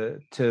to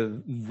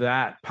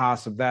that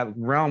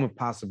realm of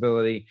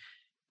possibility,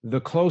 the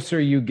closer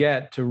you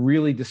get to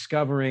really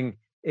discovering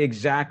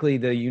exactly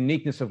the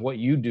uniqueness of what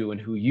you do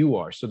and who you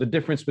are. So the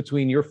difference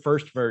between your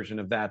first version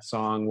of that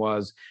song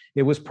was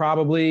it was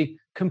probably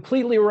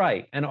completely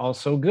right and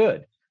also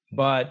good,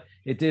 but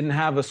it didn't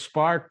have a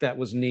spark that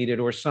was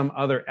needed or some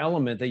other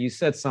element that you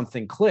said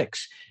something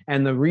clicks.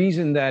 And the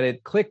reason that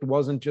it clicked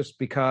wasn't just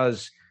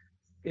because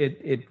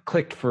it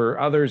clicked for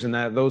others and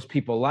that those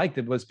people liked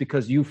it, was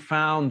because you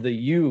found the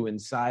you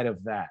inside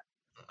of that.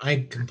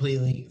 I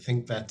completely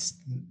think that's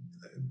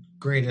a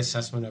great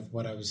assessment of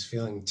what I was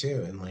feeling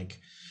too. And like,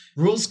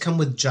 rules come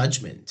with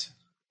judgment.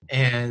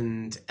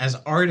 And as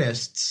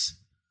artists,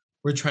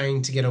 we're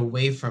trying to get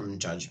away from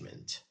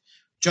judgment.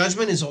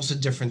 Judgment is also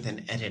different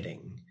than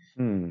editing.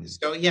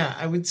 So yeah,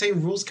 I would say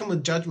rules come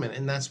with judgment.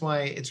 And that's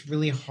why it's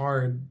really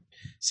hard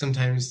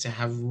sometimes to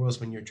have rules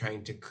when you're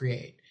trying to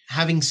create.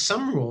 Having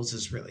some rules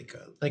is really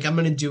good. Like I'm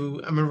going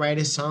to write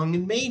a song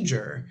in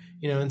major,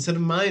 instead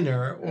of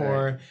minor,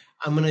 or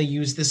I'm going to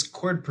use this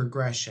chord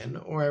progression,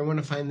 or I want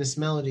to find this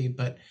melody.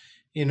 But,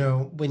 when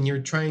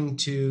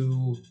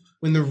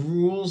the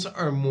rules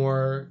are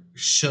more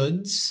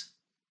shoulds,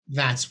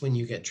 that's when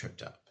you get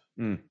tripped up.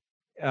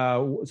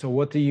 So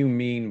what do you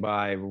mean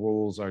by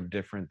rules are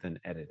different than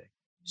editing?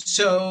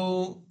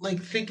 So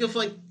like, think of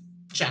like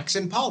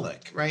Jackson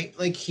Pollock, right?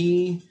 Like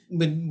he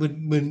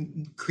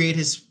would create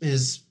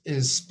his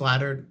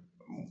splattered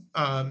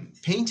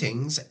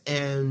paintings,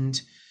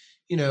 and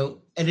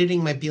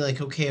editing might be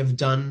like, okay, I've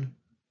done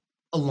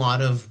a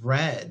lot of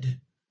red.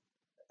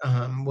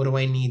 What do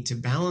I need to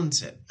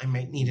balance it? I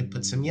might need to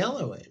put some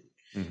yellow in.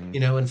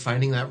 And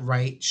finding that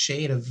right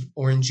shade of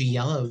orangey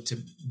yellow to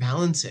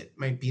balance it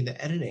might be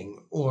the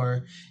editing.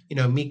 Or,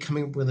 me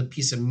coming up with a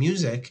piece of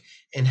music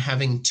and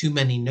having too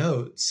many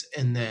notes,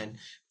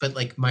 but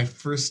like my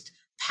first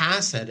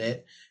pass at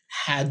it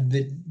had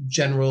the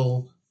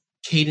general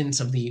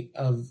cadence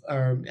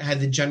or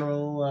had the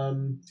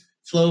general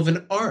flow of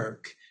an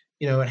arc.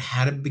 It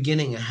had a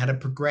beginning, it had a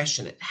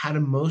progression, it had a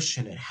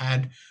motion, it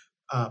had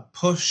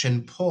push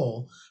and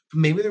pull, but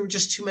maybe there were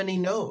just too many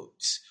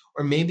notes.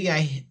 Or maybe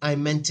I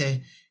meant to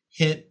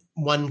hit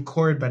one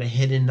chord, but I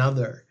hit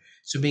another.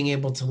 So being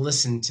able to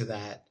listen to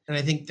that. And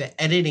I think the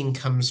editing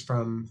comes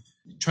from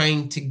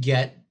trying to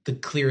get the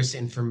clearest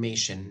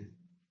information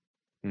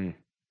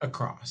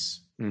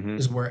across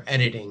is where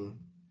editing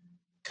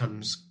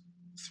comes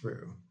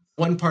through.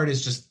 One part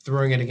is just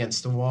throwing it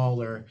against the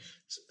wall or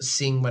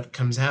seeing what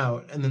comes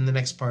out. And then the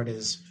next part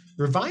is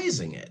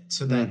revising it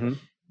so that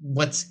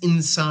what's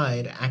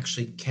inside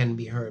actually can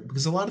be heard.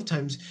 Because a lot of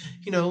times,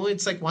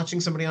 it's like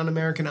watching somebody on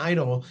American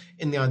Idol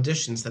in the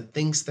auditions that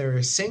thinks they're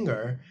a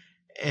singer,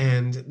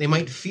 and they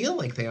might feel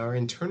like they are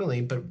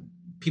internally, but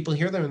people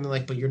hear them and they're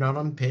like, but you're not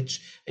on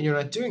pitch and you're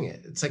not doing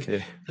it. It's like,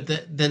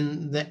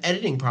 then the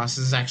editing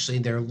process is actually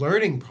their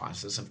learning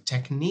process of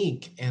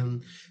technique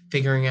and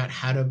figuring out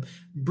how to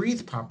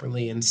breathe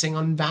properly and sing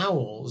on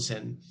vowels.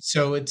 And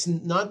so it's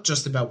not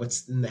just about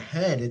what's in the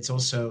head. It's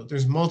also,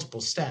 there's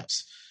multiple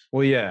steps.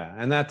 Well, yeah.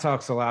 And that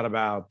talks a lot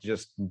about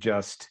just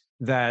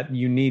that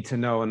you need to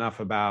know enough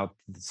about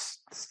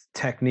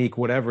technique,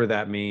 whatever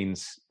that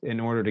means, in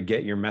order to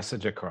get your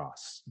message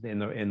across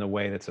in the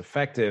way that's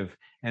effective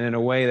and in a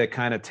way that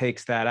kind of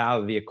takes that out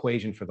of the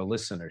equation for the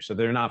listener. So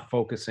they're not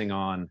focusing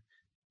on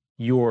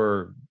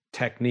your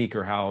technique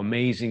or how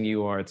amazing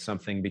you are at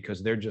something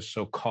because they're just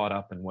so caught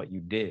up in what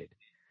you did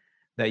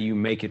that you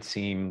make it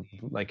seem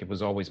like it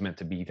was always meant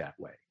to be that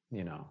way.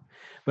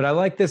 But I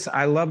like this.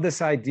 I love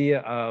this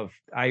idea of,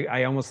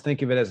 I almost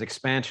think of it as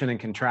expansion and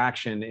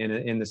contraction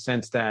in the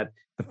sense that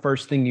the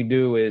first thing you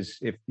do is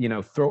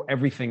throw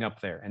everything up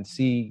there and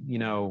see,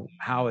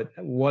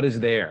 what is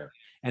there,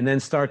 and then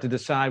start to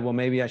decide, well,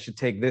 maybe I should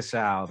take this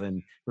out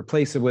and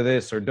replace it with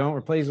this, or don't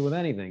replace it with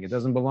anything. It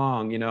doesn't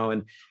belong,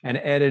 and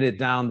edit it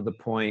down to the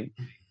point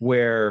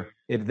where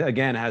it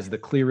again has the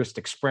clearest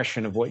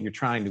expression of what you're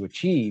trying to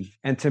achieve.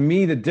 And to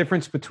me, the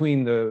difference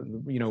between the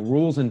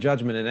rules and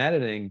judgment and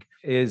editing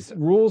is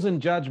rules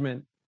and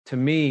judgment to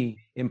me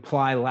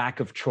imply lack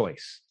of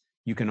choice.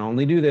 You can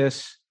only do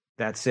this,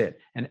 that's it.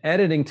 And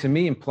editing to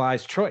me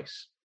implies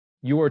choice.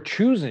 You are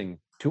choosing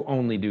to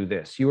only do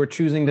this. You are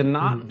choosing to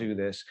not do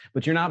this,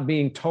 but you're not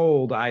being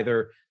told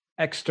either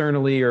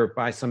externally or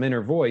by some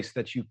inner voice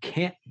that you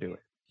can't do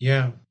it.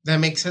 Yeah, that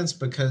makes sense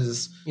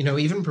because,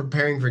 even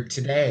preparing for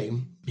today,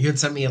 you had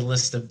sent me a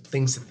list of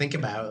things to think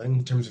about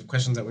in terms of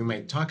questions that we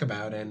might talk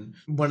about. And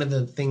one of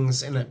the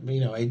things, and I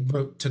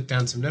took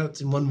down some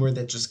notes, and one word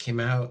that just came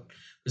out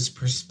was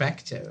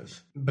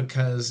perspective,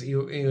 because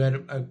you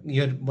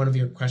had one of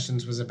your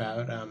questions was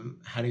about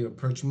how do you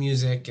approach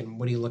music and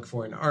what do you look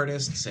for in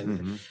artists,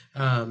 and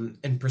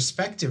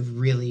perspective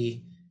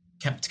really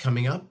kept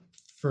coming up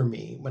for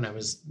me when I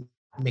was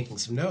making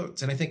some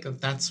notes. And I think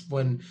that's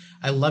when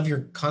I love your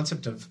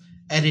concept of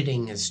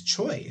editing as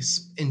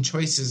choice, and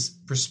choice is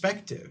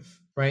perspective,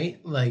 right?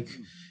 Like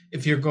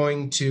if you're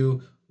going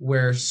to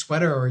wear a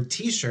sweater or a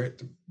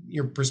t-shirt,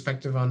 your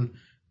perspective on,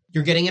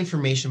 you're getting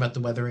information about the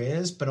weather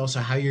is, but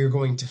also how you're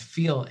going to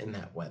feel in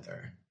that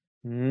weather.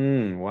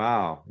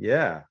 Wow.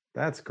 Yeah,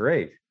 that's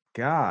great.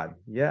 God.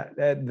 Yeah.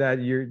 That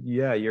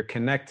you're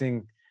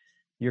connecting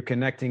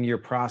your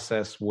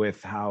process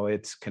with how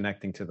it's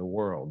connecting to the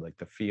world, like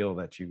the feel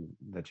that you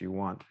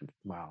want.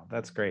 Wow,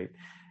 that's great.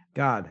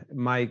 God,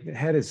 my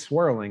head is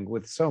swirling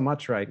with so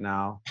much right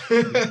now,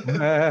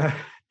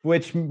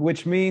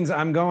 which means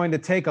I'm going to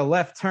take a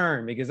left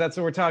turn, because that's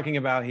what we're talking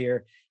about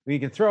here. We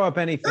can throw up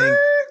anything.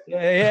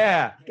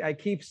 Yeah. I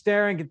keep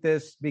staring at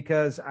this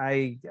because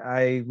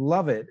I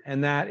love it.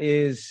 And that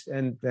is,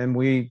 and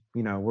we,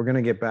 we're going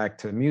to get back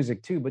to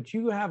music too, but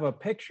you have a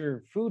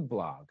picture food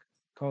blog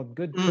called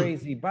Good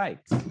Crazy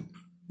Bites.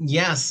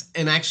 Yes.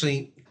 And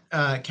actually,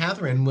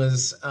 Catherine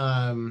was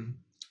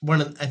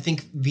I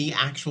think the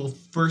actual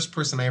first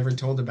person I ever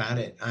told about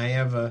it. I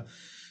have a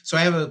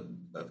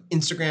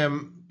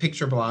Instagram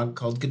picture blog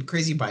called Good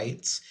Crazy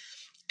Bites.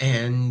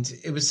 And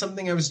it was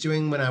something I was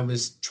doing when I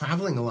was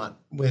traveling a lot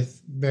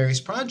with various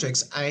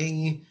projects.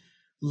 I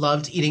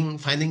loved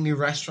finding new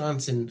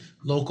restaurants in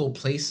local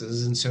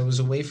places. And so it was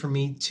a way for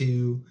me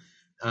to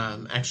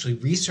actually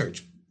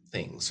research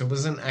things. So it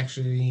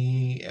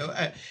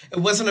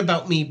wasn't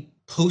about me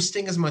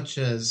posting as much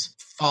as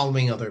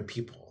following other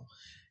people.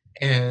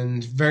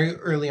 And very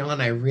early on,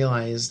 I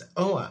realized,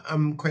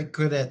 I'm quite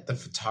good at the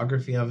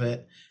photography of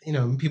it.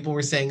 People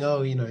were saying,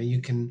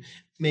 you can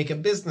make a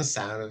business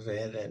out of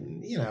it,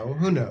 and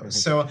who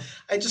knows. So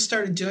I just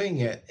started doing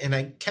it, and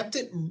I kept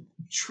it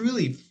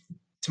truly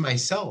to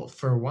myself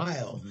for a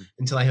while Mm-hmm.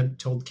 until I had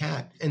told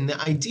Kat. And the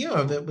idea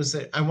of it was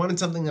that I wanted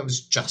something that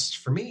was just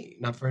for me,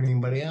 not for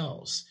anybody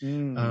else.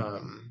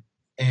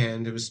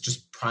 And it was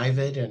just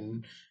private,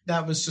 and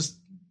that was just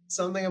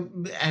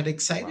something that had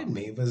excited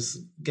me,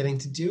 was getting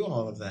to do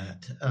all of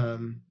that.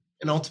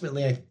 And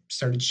ultimately I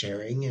started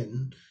sharing,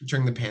 and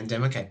during the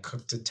pandemic I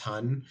cooked a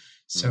ton.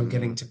 So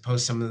getting to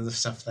post some of the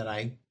stuff that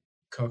I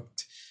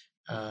cooked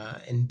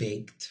and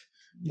baked.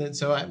 And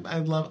so I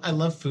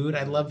love food.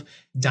 I love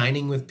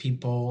dining with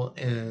people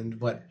and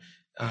what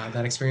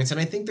that experience. And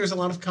I think there's a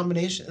lot of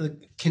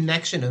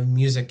connection of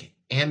music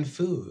and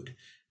food.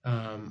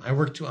 I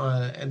worked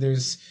and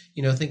there's,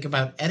 think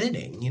about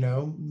editing.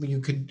 You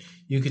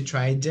could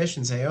try a dish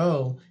and say,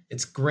 oh,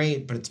 it's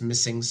great, but it's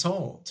missing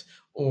salt.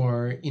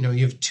 Or,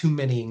 you have too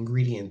many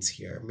ingredients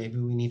here. Maybe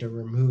we need to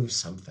remove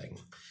something.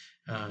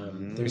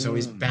 There's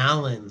always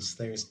balance.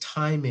 There's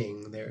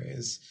timing.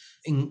 There's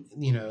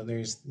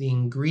the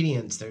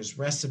ingredients. There's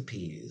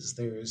recipes.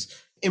 There's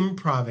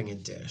improving a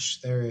dish.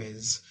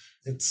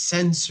 It's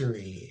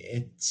sensory.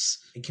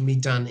 It can be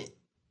done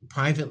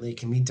privately. It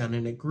can be done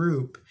in a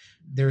group.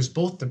 There's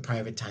both the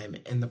private time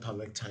and the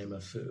public time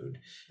of food.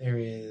 There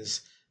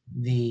is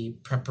the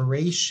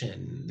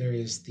preparation. There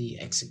is the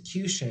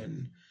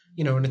execution.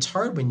 And it's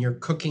hard when you're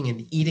cooking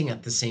and eating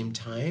at the same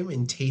time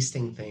and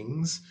tasting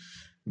things.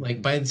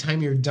 Like, by the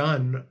time you're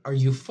done, are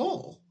you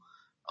full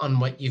on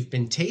what you've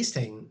been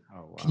tasting?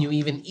 Oh, wow. Can you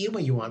even eat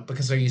what you want?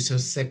 Because are you so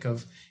sick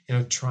of,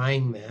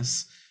 trying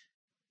this?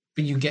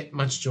 But you get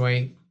much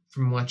joy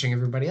from watching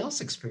everybody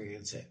else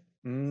experience it.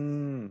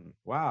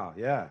 Wow.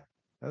 Yeah.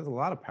 There's a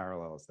lot of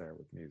parallels there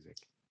with music.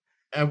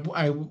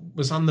 I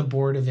was on the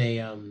board of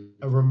a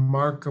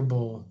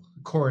remarkable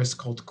chorus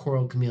called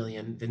Choral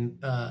Chameleon,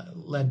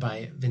 led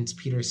by Vince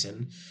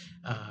Peterson.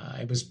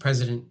 I was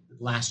president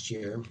last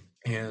year,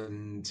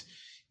 and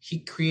he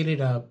created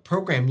a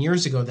program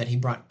years ago that he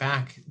brought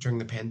back during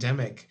the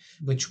pandemic,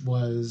 which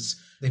was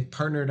they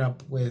partnered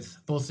up with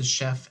both a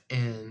chef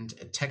and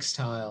a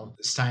textile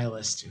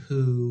stylist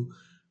who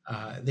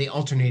they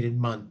alternated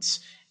months.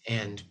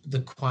 And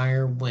the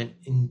choir went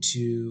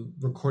into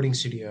recording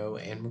studio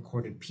and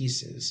recorded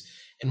pieces.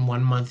 And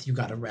 1 month you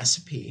got a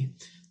recipe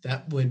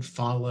that would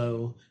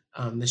follow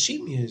the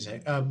sheet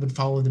music, would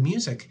follow the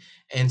music.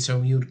 And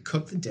so you would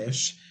cook the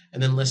dish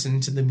and then listen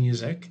to the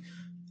music.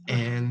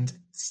 And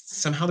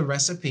somehow the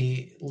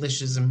recipe,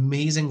 Lish's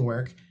amazing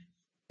work,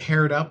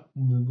 paired up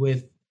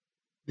with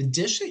the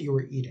dish that you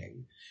were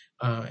eating.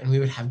 And we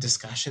would have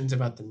discussions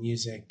about the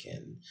music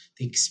and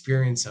the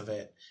experience of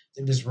it.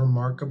 It was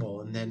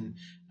remarkable. And then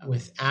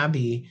with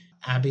Abby,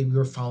 we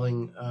were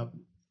following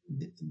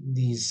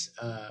these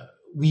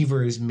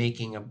weavers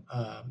making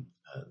a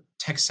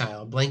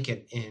textile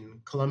blanket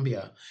in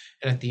Colombia.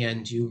 And at the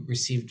end, you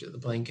received the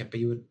blanket, but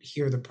you would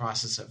hear the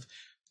process of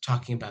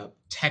talking about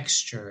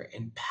texture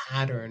and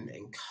pattern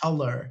and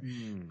color.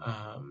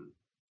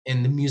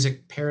 And the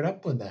music paired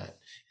up with that.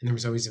 And there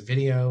was always a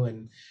video,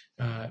 and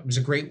it was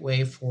a great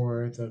way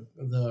for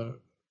the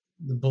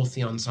both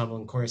the ensemble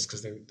and chorus,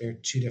 because they're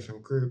two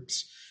different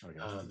groups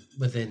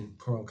within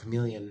Choral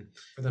Chameleon,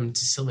 for them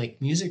to still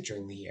make music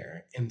during the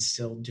year and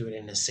still do it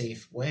in a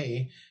safe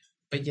way,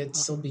 but yet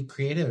still be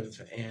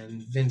creative.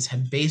 And Vince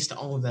had based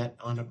all of that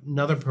on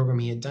another program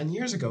he had done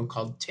years ago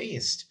called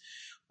Taste,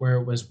 where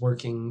it was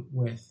working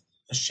with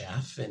a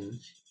chef,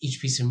 and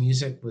each piece of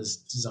music was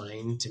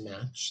designed to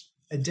match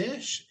a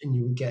dish, and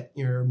you would get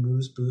your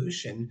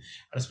amuse-bouche, and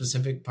at a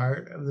specific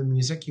part of the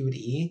music you would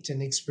eat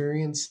and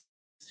experience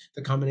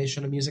the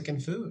combination of music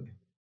and food.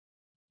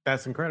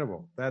 That's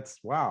incredible. That's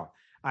wow.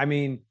 I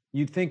mean,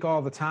 you think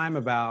all the time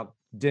about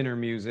dinner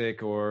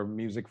music or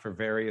music for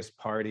various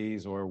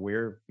parties, or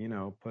we're,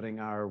 putting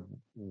our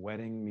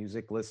wedding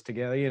music list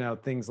together,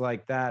 things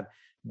like that.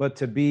 But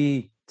to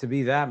be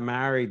that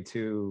married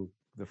to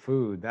the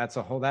food, that's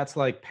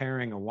like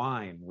pairing a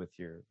wine with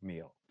your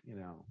meal,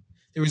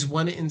 There was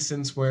one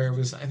instance where it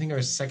was, I think,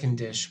 our second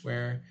dish,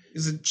 where it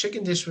was a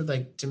chicken dish with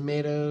like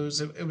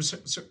tomatoes. It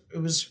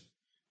was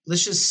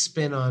Licious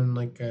spin on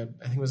I think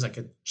it was like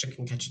a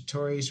chicken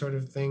cacciatore sort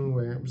of thing,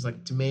 where it was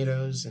like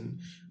tomatoes and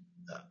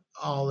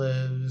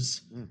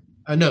olives.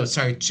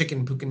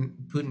 Chicken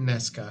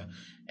puttanesca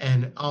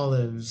and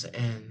olives,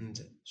 and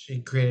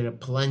she created a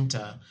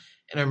polenta.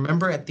 And I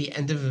remember at the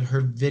end of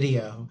her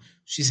video,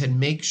 she said,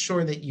 make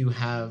sure that you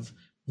have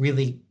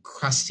really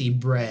crusty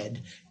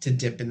bread to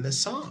dip in the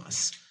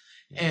sauce.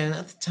 And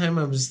at the time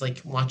I was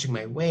like watching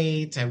my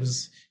weight. I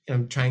was,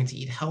 trying to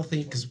eat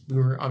healthy, because we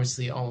were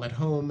obviously all at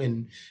home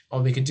and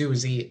all we could do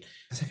was eat. I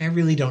was like, I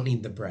really don't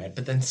need the bread.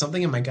 But then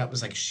something in my gut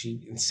was like,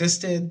 she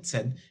insisted,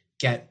 said,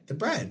 get the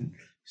bread.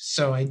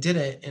 So I did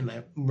it, and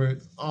we're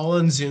all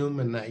on Zoom,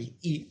 and I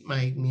eat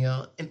my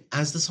meal. And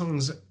as the song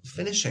was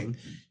finishing,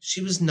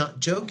 she was not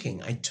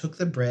joking. I took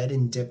the bread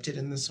and dipped it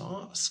in the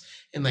sauce.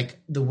 And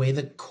the way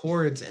the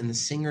chords and the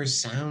singers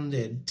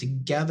sounded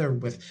together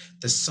with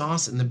the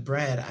sauce and the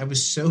bread, I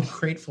was so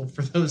grateful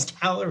for those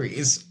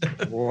calories.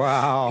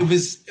 Wow.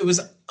 It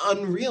was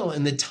unreal.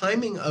 And the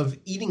timing of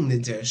eating the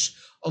dish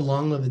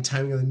along with the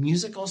timing of the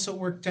music also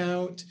worked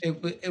out.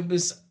 It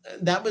was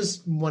that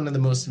was one of the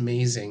most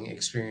amazing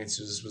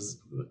experiences.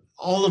 Was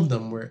all of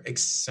them were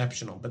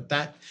exceptional, but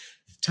that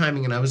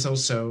timing, and I was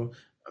also,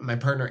 my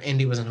partner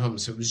Andy wasn't home,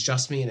 so it was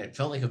just me, and it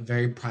felt like a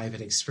very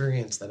private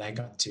experience that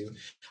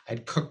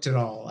I'd cooked it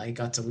all. I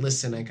got to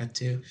listen. I got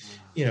to,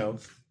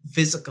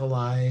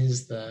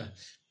 physicalize the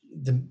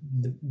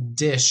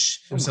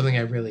dish. It was something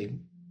I really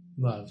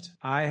loved.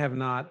 I have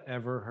not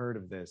ever heard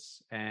of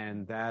this,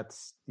 and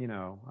that's,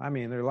 I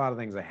mean, there are a lot of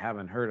things I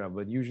haven't heard of,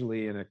 but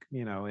usually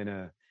in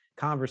a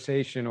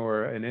conversation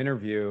or an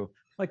interview,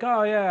 like,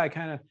 oh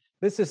yeah,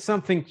 this is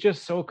something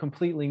just so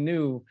completely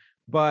new,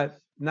 but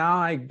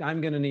now I'm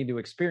going to need to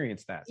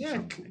experience that.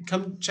 Yeah,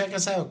 come check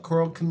us out,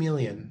 Coral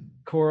Chameleon.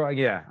 Coral,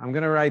 yeah, I'm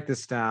going to write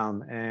this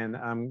down, and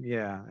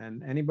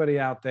and anybody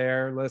out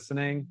there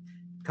listening,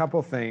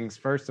 couple things.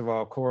 First of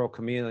all, Coral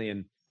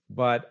Chameleon.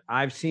 But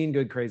I've seen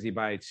Good Crazy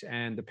Bites,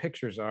 and the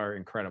pictures are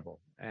incredible.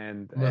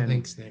 And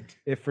thanks, Nick.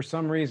 If for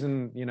some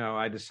reason,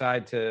 I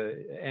decide to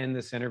end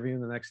this interview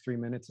in the next 3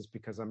 minutes, it's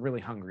because I'm really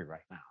hungry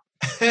right now.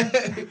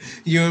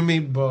 You and me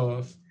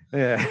both.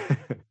 Yeah.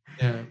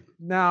 Yeah.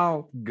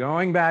 Now,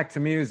 going back to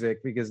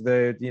music, because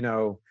I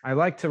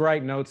like to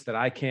write notes that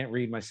I can't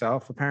read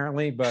myself,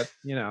 apparently, but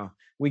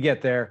we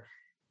get there.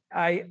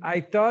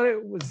 I thought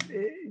it was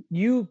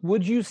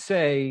would you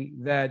say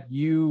that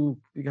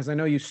because I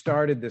know you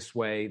started this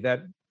way,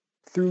 that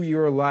through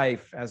your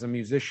life as a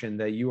musician,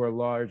 that you are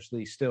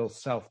largely still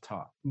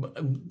self-taught?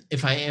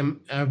 If I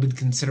would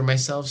consider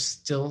myself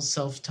still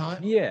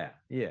self-taught. Yeah.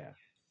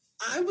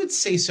 I would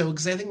say so,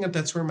 because I think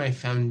that's where my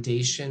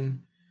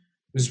foundation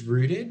was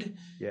rooted.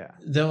 Yeah.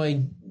 Though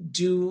I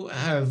do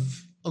have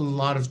a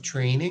lot of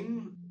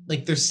training.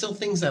 Like, there's still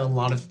things that a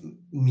lot of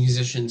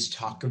musicians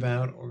talk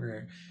about,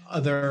 or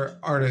other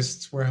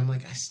artists, where I'm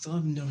like, I still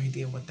have no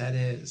idea what that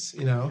is,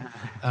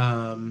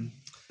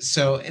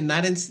 So in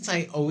that instance,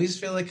 I always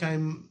feel like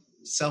I'm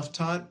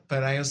self-taught,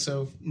 but I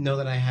also know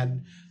that I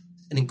had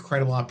an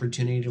incredible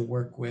opportunity to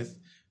work with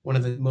one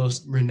of the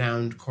most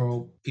renowned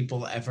choral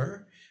people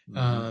ever.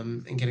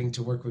 And getting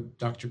to work with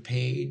Dr.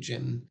 Page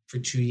and for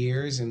 2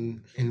 years,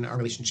 and our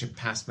relationship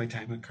past my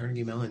time at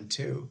Carnegie Mellon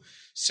too.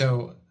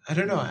 So I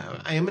don't know.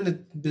 I am in a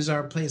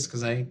bizarre place,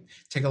 because I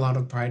take a lot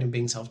of pride in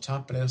being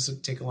self-taught, but I also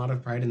take a lot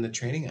of pride in the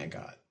training I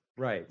got.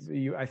 Right.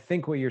 I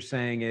think what you're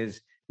saying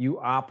is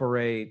you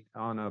operate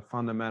on a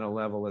fundamental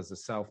level as a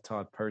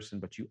self-taught person,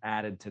 but you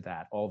added to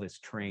that all this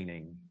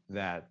training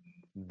that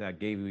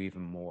gave you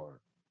even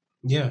more.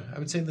 Yeah, I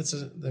would say that's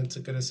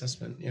a good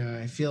assessment. Yeah,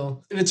 I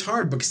feel, and it's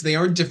hard because they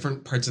are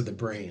different parts of the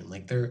brain.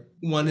 Like,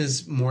 one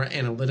is more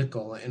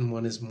analytical and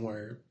one is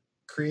more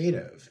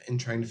creative, and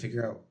trying to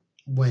figure out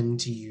when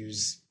to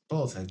use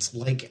both. It's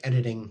like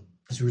editing,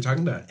 as we were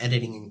talking about,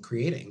 editing and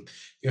creating.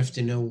 You have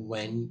to know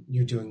when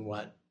you're doing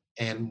what,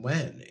 and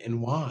when,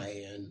 and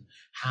why, and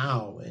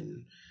how,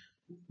 and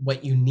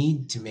what you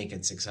need to make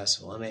it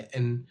successful.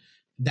 And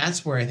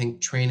that's where I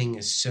think training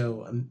is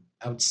so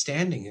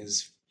outstanding,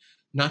 is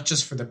not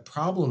just for the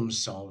problem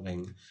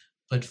solving,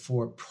 but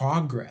for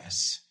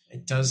progress.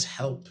 It does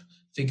help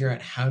figure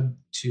out how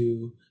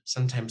to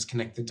sometimes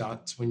connect the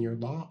dots when you're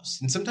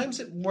lost. And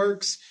sometimes it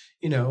works,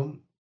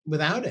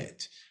 without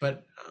it.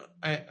 But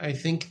I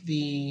think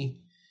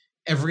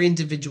every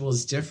individual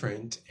is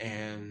different.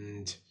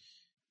 And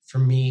for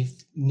me,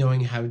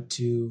 knowing how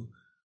to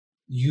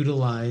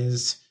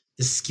utilize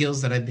the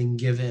skills that I've been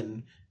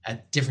given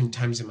at different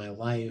times in my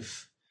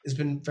life has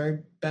been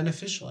very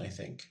beneficial, I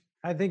think.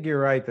 I think you're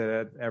right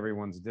that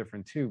everyone's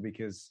different too,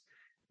 because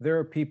there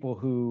are people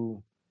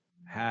who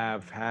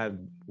have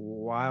had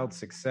wild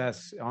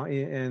success,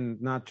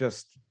 and not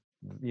just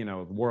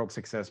world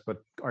success,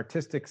 but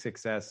artistic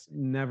success,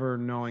 never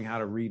knowing how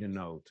to read a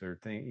note or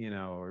think,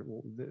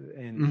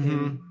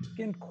 in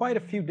quite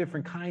a few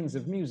different kinds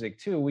of music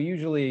too. We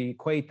usually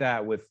equate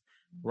that with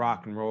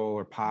rock and roll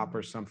or pop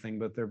or something,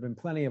 but there have been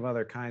plenty of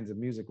other kinds of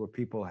music where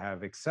people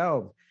have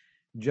excelled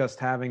just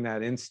having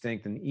that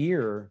instinct and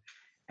ear.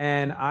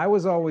 And I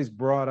was always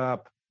brought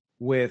up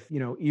with,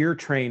 ear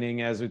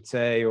training, as we'd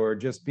say, or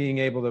just being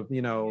able to,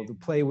 to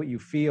play what you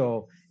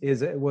feel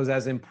was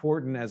as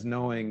important as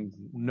knowing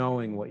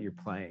what you're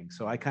playing.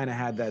 So I kind of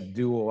had that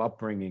dual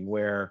upbringing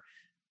where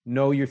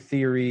know your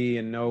theory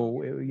and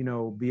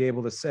be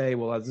able to say,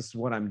 well, this is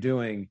what I'm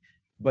doing,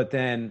 but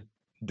then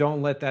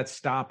don't let that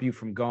stop you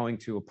from going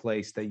to a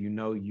place that you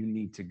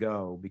need to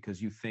go because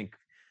you think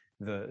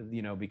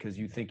because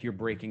you think you're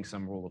breaking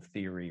some rule of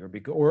theory, or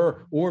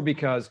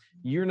because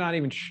you're not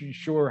even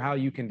sure how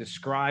you can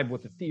describe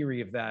what the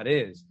theory of that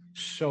is.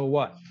 So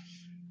what?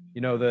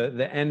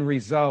 The end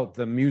result,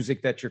 the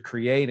music that you're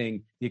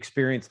creating, the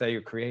experience that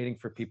you're creating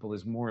for people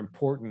is more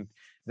important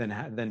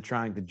than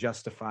trying to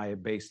justify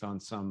it based on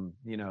some,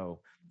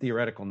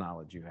 theoretical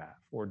knowledge you have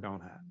or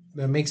don't have.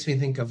 That makes me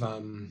think of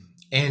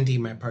Andy,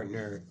 my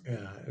partner,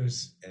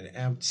 who's an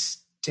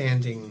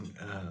outstanding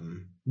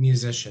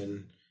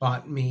musician,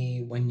 bought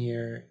me one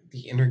year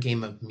The Inner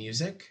Game of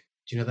Music.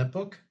 Do you know that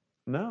book?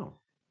 No.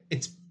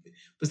 It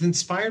was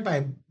inspired by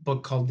a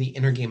book called The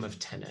Inner Game of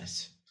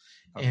Tennis.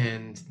 Okay.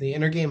 And the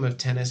inner game of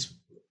tennis,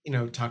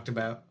 talked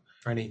about,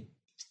 for any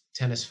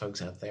tennis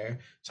folks out there,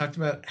 talked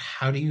about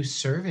how do you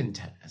serve in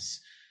tennis?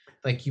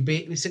 Like you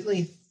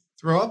basically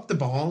throw up the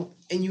ball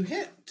and you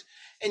hit.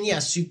 And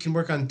yes, you can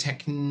work on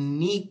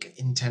technique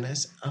in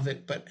tennis of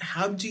it, but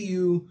how do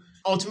you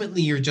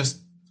ultimately you're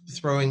just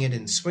throwing it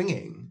and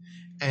swinging.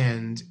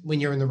 And when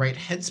you're in the right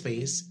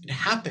headspace, it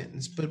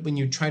happens. But when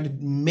you try to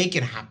make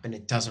it happen,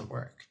 it doesn't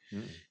work.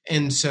 Mm.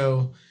 And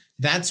so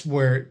that's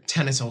where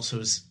tennis also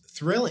is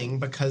thrilling,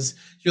 because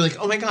you're like,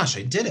 oh my gosh,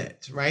 I did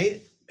it,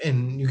 right?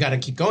 And you got to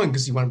keep going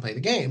because you want to play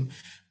the game.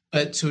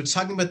 But so it's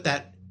talking about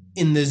that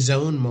in the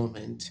zone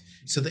moment.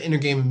 So the inner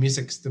game of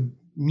music's the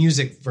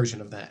music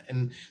version of that.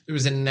 And there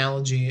was an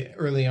analogy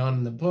early on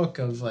in the book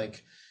of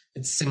like,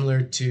 it's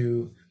similar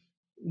to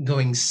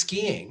going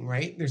skiing,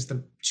 right? There's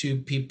the two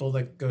people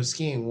that go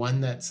skiing.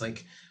 One that's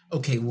like,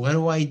 okay, what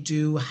do I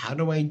do? How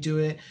do I do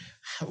it?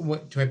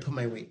 What do I put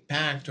my weight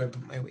back? Do I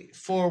put my weight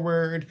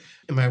forward?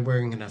 Am I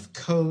wearing enough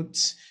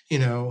coats?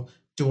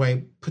 Do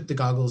I put the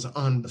goggles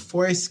on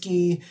before I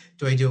ski?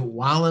 Do I do it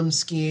while I'm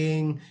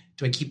skiing?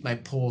 Do I keep my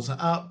poles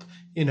up?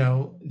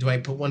 Do I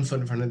put one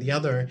foot in front of the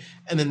other?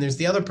 And then there's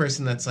the other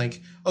person that's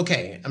like,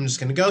 okay, I'm just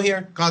going to go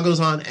here, goggles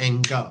on,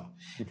 and go.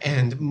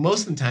 And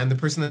most of the time, the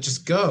person that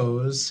just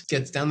goes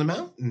gets down the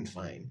mountain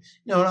fine.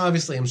 And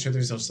obviously, I'm sure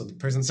there's also the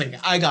person that's like,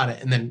 I got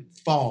it, and then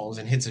falls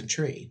and hits a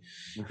tree,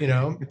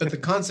 But the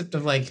concept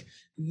of like,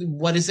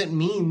 what does it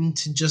mean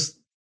to just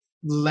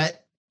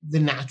let the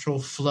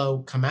natural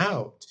flow come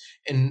out?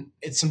 And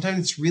sometimes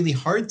it's really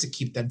hard to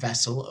keep that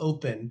vessel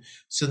open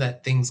so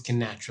that things can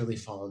naturally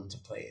fall into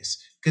place,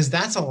 because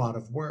that's a lot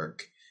of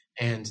work.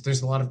 And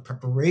there's a lot of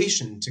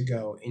preparation to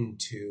go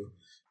into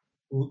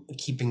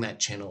keeping that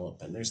channel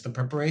open. There's the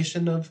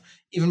preparation of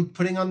even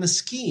putting on the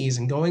skis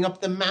and going up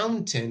the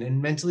mountain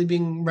and mentally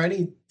being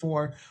ready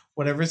for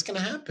whatever's going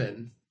to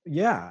happen.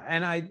 Yeah.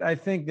 And I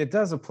think it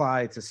does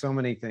apply to so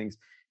many things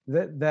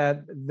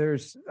that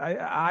there's,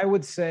 I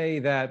would say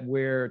that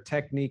where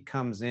technique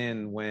comes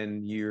in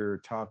when you're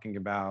talking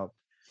about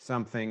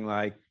something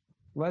like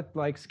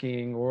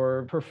skiing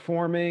or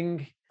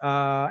performing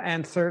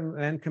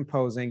and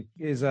composing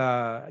is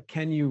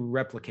can you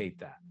replicate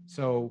that?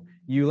 So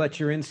you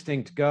let your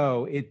instinct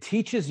go. It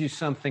teaches you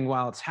something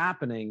while it's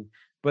happening,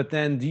 but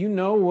then do you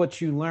know what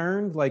you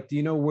learned? Like, do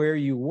you know where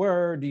you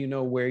were? Do you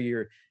know where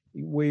your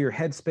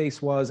headspace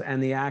was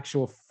and the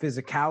actual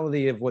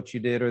physicality of what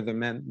you did, or the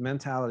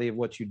mentality of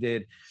what you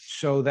did,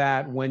 so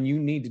that when you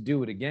need to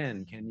do it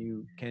again, can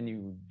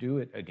you do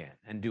it again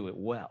and do it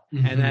well?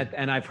 Mm-hmm.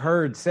 And I've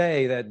heard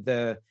say that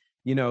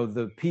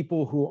the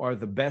people who are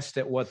the best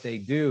at what they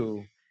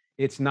do,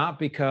 it's not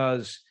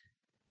because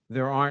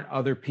there aren't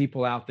other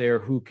people out there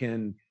who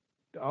can,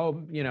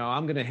 I'm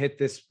going to hit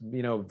this,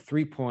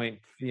 3-point,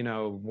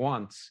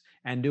 once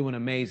and do an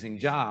amazing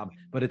job.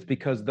 But it's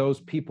because those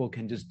people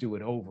can just do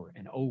it over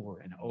and over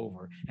and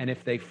over. And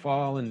if they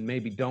fall and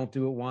maybe don't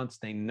do it once,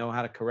 they know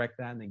how to correct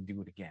that and they do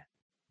it again.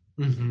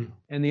 Mm-hmm.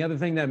 And the other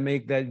thing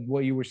that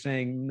what you were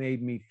saying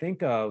made me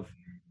think of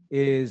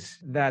is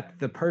that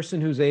the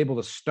person who's able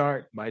to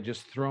start by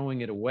just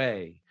throwing it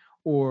away,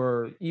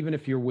 or even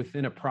if you're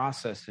within a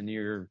process and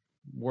you're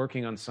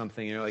working on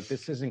something, you're like,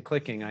 this isn't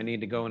clicking, I need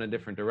to go in a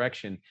different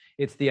direction.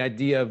 It's the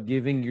idea of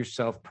giving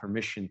yourself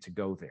permission to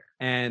go there.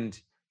 And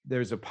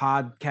there's a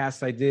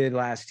podcast I did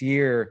last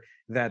year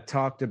that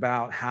talked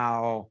about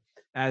how,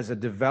 as a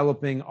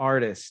developing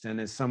artist and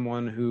as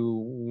someone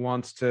who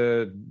wants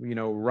to,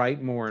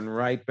 write more and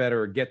write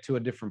better or get to a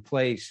different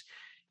place,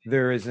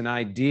 there is an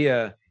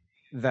idea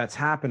that's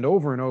happened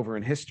over and over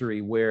in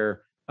history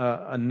where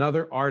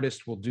another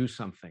artist will do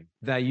something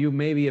that you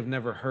maybe have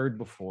never heard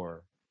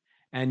before.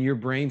 And your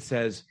brain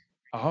says,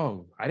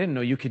 oh, I didn't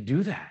know you could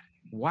do that.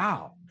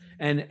 Wow.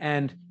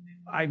 And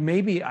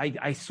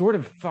I sort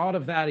of thought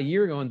of that a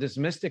year ago and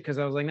dismissed it because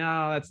I was like,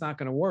 no, that's not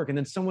going to work. And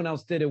then someone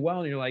else did it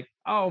well. And you're like,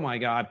 oh my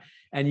God.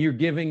 And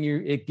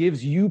it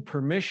gives you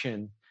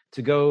permission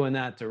to go in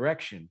that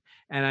direction.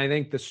 And I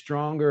think the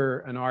stronger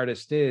an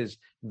artist is,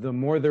 the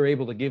more they're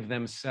able to give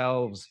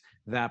themselves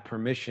that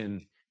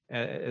permission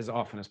as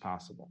often as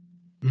possible.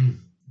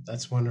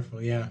 That's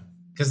wonderful. Yeah.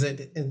 Because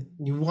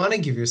you want to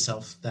give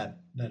yourself that,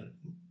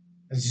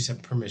 as you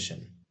said,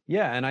 permission.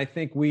 Yeah, and I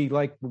think we,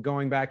 like,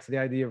 going back to the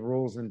idea of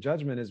rules and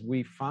judgment, is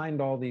we find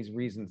all these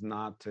reasons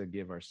not to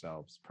give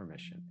ourselves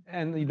permission.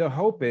 And the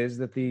hope is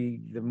that the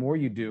more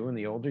you do and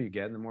the older you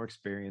get and the more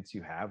experience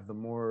you have, the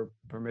more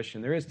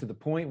permission there is, to the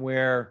point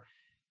where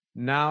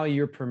now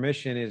your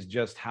permission is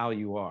just how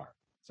you are.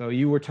 So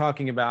you were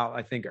talking about,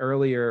 I think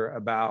earlier,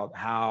 about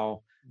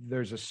how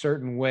there's a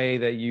certain way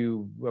that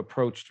you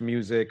approached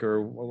music,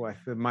 or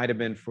it might have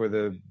been for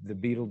the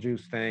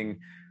Beetlejuice thing,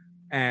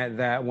 and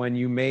that when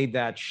you made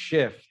that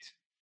shift,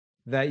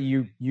 that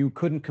you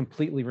couldn't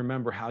completely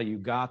remember how you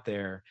got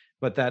there,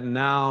 but that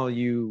now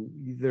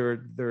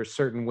there are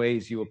certain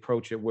ways you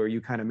approach it where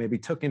you kind of maybe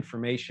took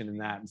information in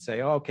that and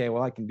say, oh, okay,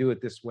 well, I can do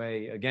it this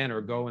way again,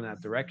 or go in that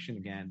direction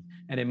again,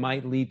 and it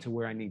might lead to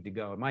where I need to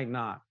go. It might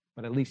not,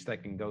 but at least I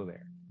can go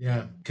there.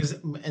 Yeah,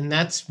 and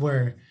that's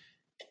where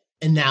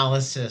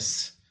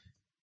analysis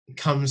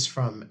comes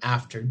from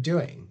after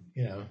doing,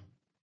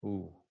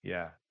 Ooh,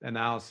 yeah.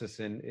 Analysis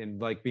in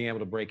like being able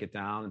to break it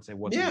down and say,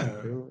 what does Yeah.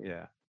 it do?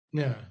 Yeah.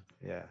 Yeah.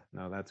 Yeah.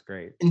 No, that's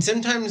great. And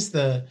sometimes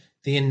the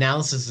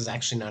analysis is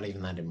actually not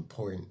even that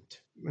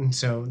important. And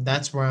so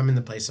that's where I'm in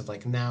the place of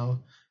like,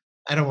 now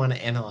I don't want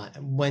to analyze.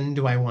 When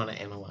do I want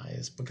to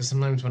analyze? Because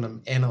sometimes when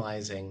I'm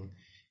analyzing,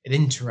 it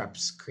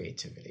interrupts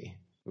creativity.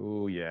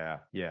 Ooh, yeah.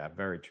 Yeah.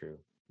 Very true.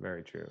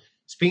 Very true.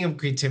 Speaking of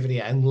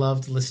creativity, I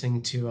loved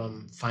listening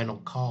to Final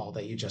Call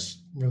that you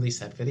just released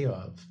that video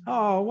of.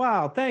 Oh,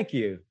 wow. Thank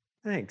you.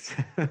 Thanks.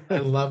 I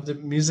loved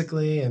it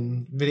musically,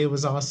 and video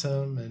was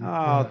awesome. And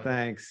Oh,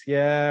 thanks.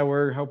 Yeah,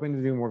 we're hoping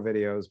to do more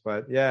videos,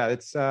 but yeah,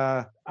 it's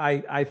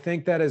I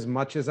think that as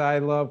much as I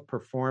love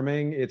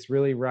performing, it's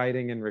really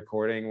writing and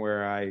recording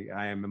where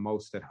I am the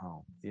most at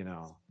home,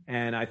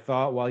 And I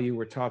thought while you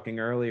were talking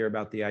earlier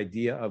about the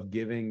idea of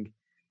giving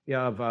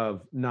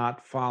of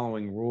not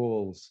following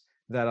rules,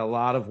 that a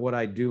lot of what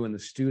I do in the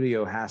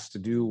studio has to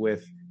do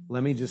with,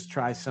 let me just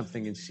try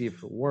something and see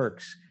if it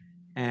works.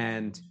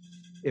 And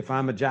if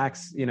I'm a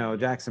Jackson,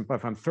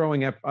 if I'm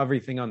throwing up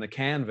everything on the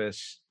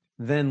canvas,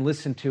 then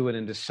listen to it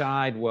and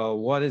decide, well,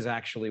 what is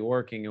actually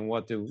working and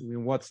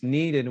what's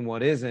needed and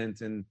what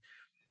isn't. And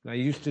I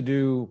used to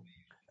do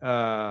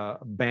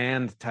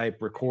band type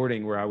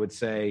recording where I would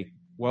say,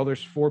 well,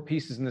 there's 4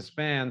 pieces in this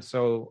band,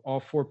 so all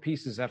 4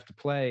 pieces have to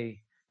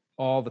play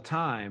all the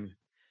time.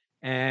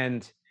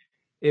 And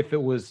if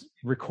it was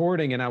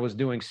recording and I was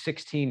doing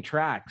 16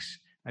 tracks,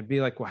 I'd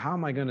be like, well, how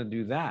am I going to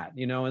do that?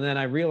 And then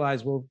I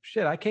realized, well,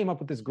 shit, I came up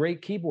with this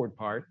great keyboard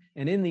part.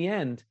 And in the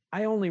end,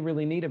 I only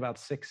really need about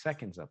 6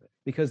 seconds of it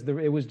because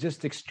it was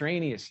just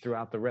extraneous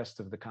throughout the rest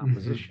of the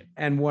composition.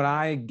 Mm-hmm. And what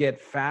I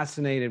get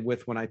fascinated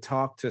with when I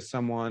talk to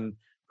someone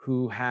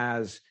who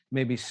has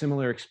maybe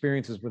similar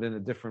experiences within a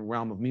different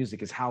realm of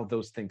music is how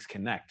those things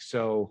connect.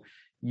 So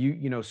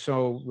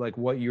so like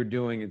what you're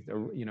doing is,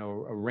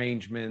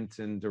 arrangement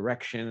and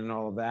direction and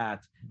all of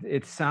that.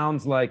 It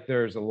sounds like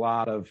there's a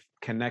lot of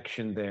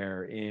connection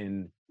there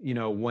in,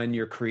 when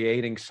you're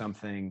creating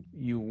something,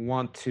 you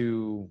want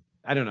to,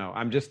 I don't know.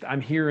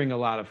 I'm hearing a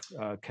lot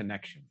of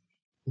connection.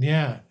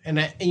 Yeah. And,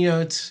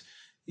 it's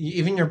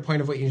even your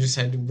point of what you just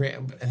said.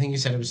 I think you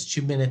said it was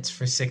 2 minutes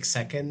for 6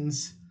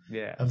 seconds.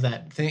 Yeah. Of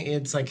that thing.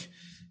 It's like,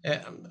 I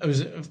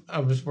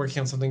was working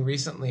on something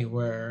recently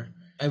where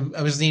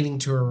I was needing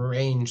to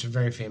arrange a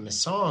very famous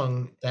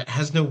song that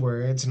has no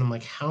words. And I'm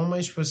like, how am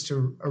I supposed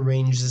to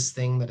arrange this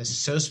thing that is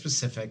so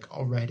specific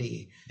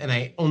already? And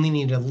I only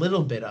need a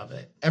little bit of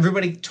it.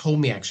 Everybody told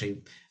me,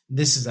 actually,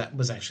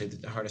 was actually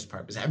the hardest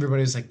part, because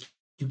everybody was like,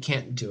 you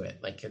can't do it.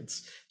 Like,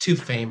 it's too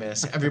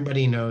famous.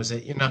 Everybody knows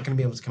it. You're not going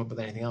to be able to come up with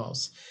anything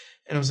else.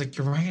 And I was like,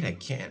 you're right, I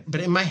can't.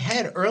 But in my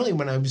head, early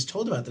when I was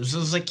told about this, I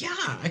was like,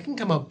 yeah, I can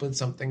come up with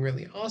something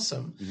really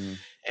awesome. Mm-hmm.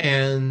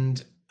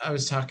 And I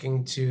was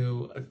talking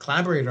to a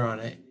collaborator on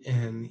it,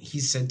 and he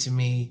said to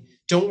me,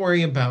 don't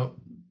worry about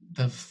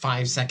the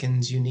 5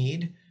 seconds you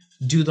need.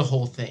 Do the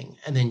whole thing,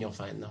 and then you'll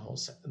find the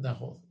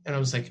whole. And I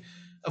was like,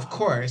 of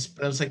course.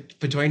 But I was like,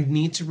 but do I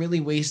need to really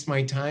waste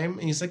my time?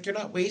 And he's like, you're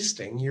not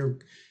wasting. You're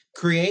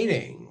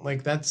creating.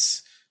 Like,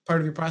 that's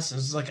part of your process.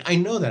 It's like, I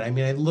know that. I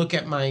mean, I look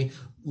at my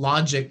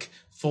Logic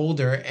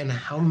folder and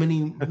how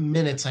many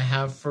minutes I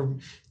have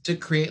to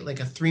create like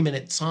a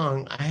 3-minute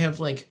song. I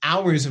have like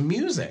hours of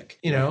music,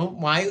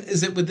 Why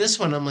is it with this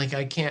one? I'm like,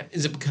 I can't.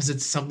 Is it because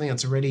it's something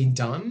that's already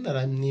done that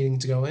I'm needing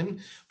to go in?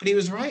 But he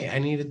was right. I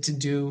needed to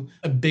do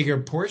a bigger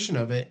portion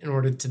of it in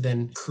order to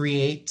then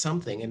create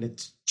something. And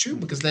it's true,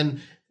 because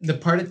then the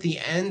part at the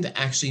end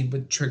actually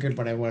triggered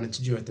what I wanted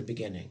to do at the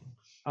beginning.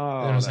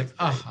 Oh, and I was like,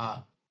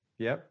 aha.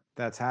 Yep.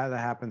 That's how that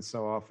happens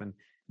so often.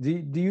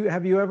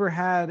 Have you ever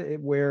had it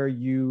where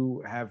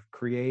you have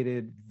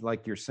created,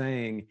 like you're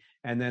saying,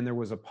 and then there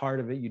was a part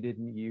of it you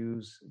didn't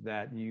use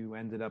that you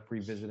ended up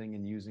revisiting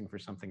and using for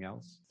something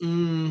else?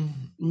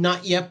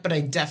 Not yet, but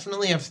I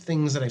definitely have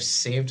things that I've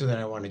saved that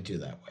I want to do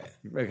that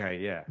way. Okay,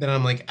 yeah. That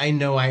I'm like, I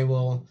know I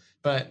will,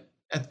 but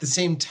at the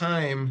same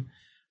time,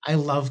 I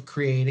love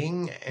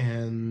creating,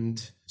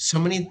 and so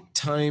many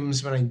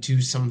times when I do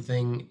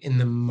something in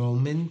the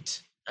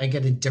moment, I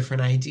get a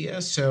different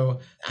idea. So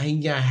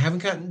I haven't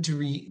gotten to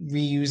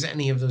reuse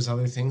any of those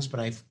other things, but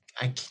I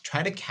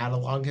try to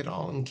catalog it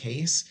all in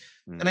case.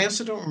 And I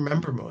also don't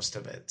remember most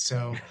of it.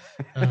 So,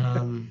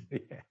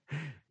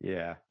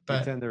 yeah.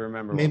 But I tend to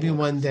remember. Maybe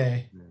one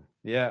day.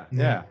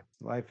 Yeah.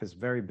 Life is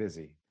very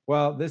busy.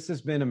 Well, this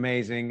has been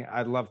amazing.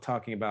 I love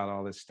talking about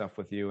all this stuff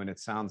with you. And it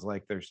sounds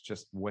like there's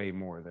just way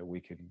more that we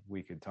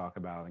could talk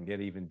about and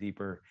get even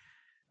deeper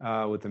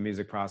with the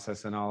music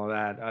process and all of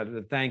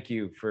that. Thank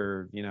you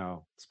for,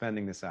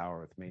 spending this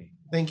hour with me.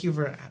 Thank you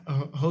for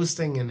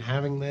hosting and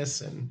having this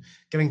and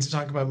getting to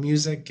talk about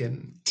music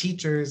and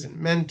teachers and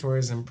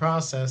mentors and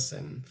process.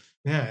 And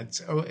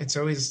it's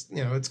always,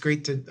 it's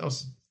great to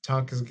also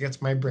talk because it gets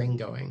my brain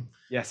going.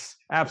 Yes,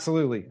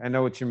 absolutely. I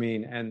know what you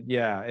mean. And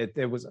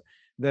it was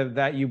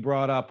that you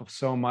brought up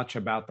so much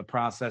about the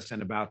process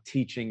and about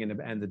teaching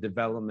and the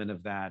development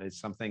of that is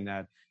something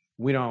that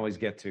we don't always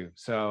get to.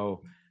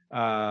 So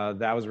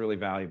that was really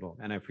valuable,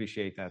 and I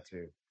appreciate that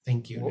too.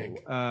 Thank you,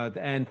 Nick.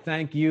 And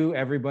thank you,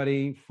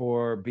 everybody,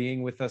 for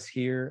being with us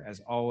here,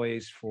 as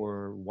always,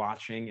 for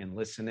watching and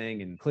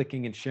listening and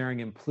clicking and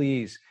sharing. And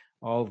please,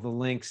 all the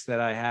links that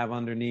I have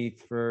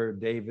underneath for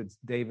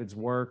David's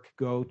work,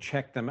 go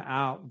check them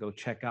out. Go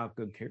check out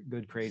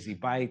Good Crazy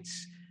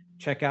Bites.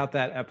 Check out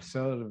that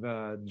episode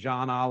of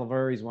John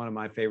Oliver. He's one of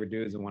my favorite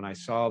dudes. And when I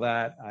saw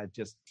that, I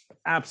just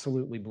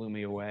absolutely blew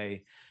me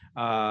away.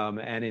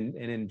 And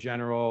in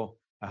general,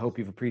 I hope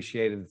you've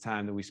appreciated the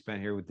time that we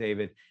spent here with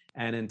David.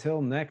 And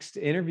until next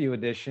interview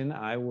edition,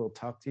 I will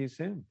talk to you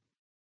soon.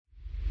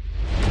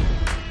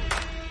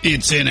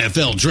 It's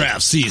NFL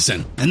draft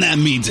season, and that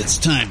means it's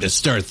time to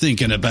start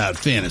thinking about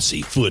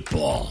fantasy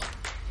football.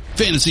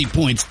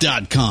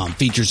 FantasyPoints.com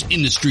features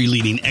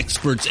industry-leading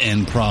experts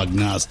and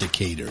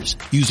prognosticators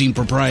using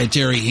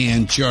proprietary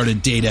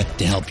hand-charted data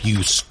to help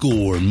you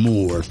score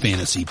more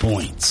fantasy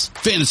points.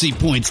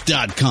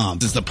 FantasyPoints.com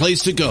is the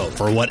place to go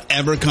for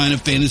whatever kind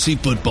of fantasy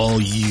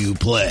football you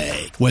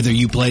play. Whether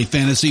you play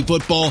fantasy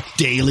football,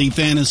 daily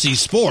fantasy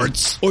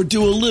sports, or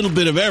do a little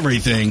bit of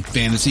everything,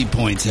 Fantasy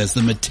Points has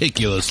the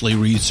meticulously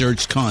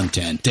researched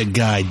content to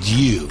guide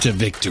you to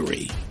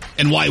victory.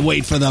 And why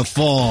wait for the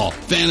fall?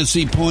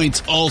 Fantasy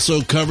Points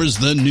also covers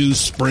the new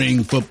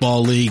spring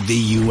football league,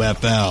 the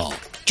UFL.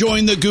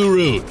 Join the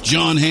guru,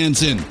 John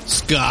Hansen,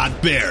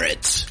 Scott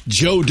Barrett,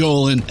 Joe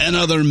Dolan, and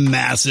other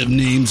massive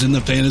names in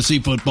the fantasy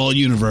football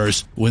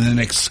universe with an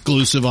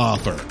exclusive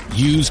offer.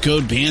 Use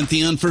code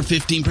Pantheon for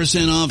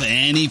 15% off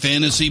any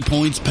Fantasy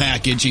Points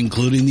package,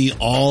 including the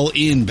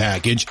all-in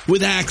package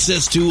with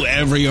access to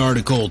every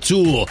article,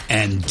 tool,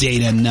 and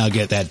data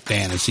nugget that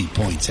Fantasy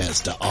Points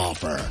has to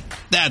offer.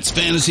 That's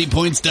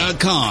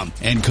FantasyPoints.com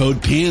and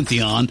code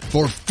Pantheon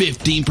for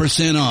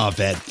 15% off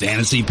at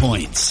Fantasy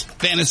Points.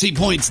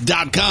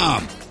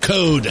 FantasyPoints.com,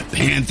 code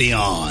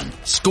Pantheon.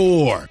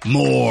 Score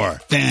more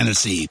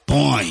fantasy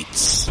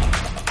points.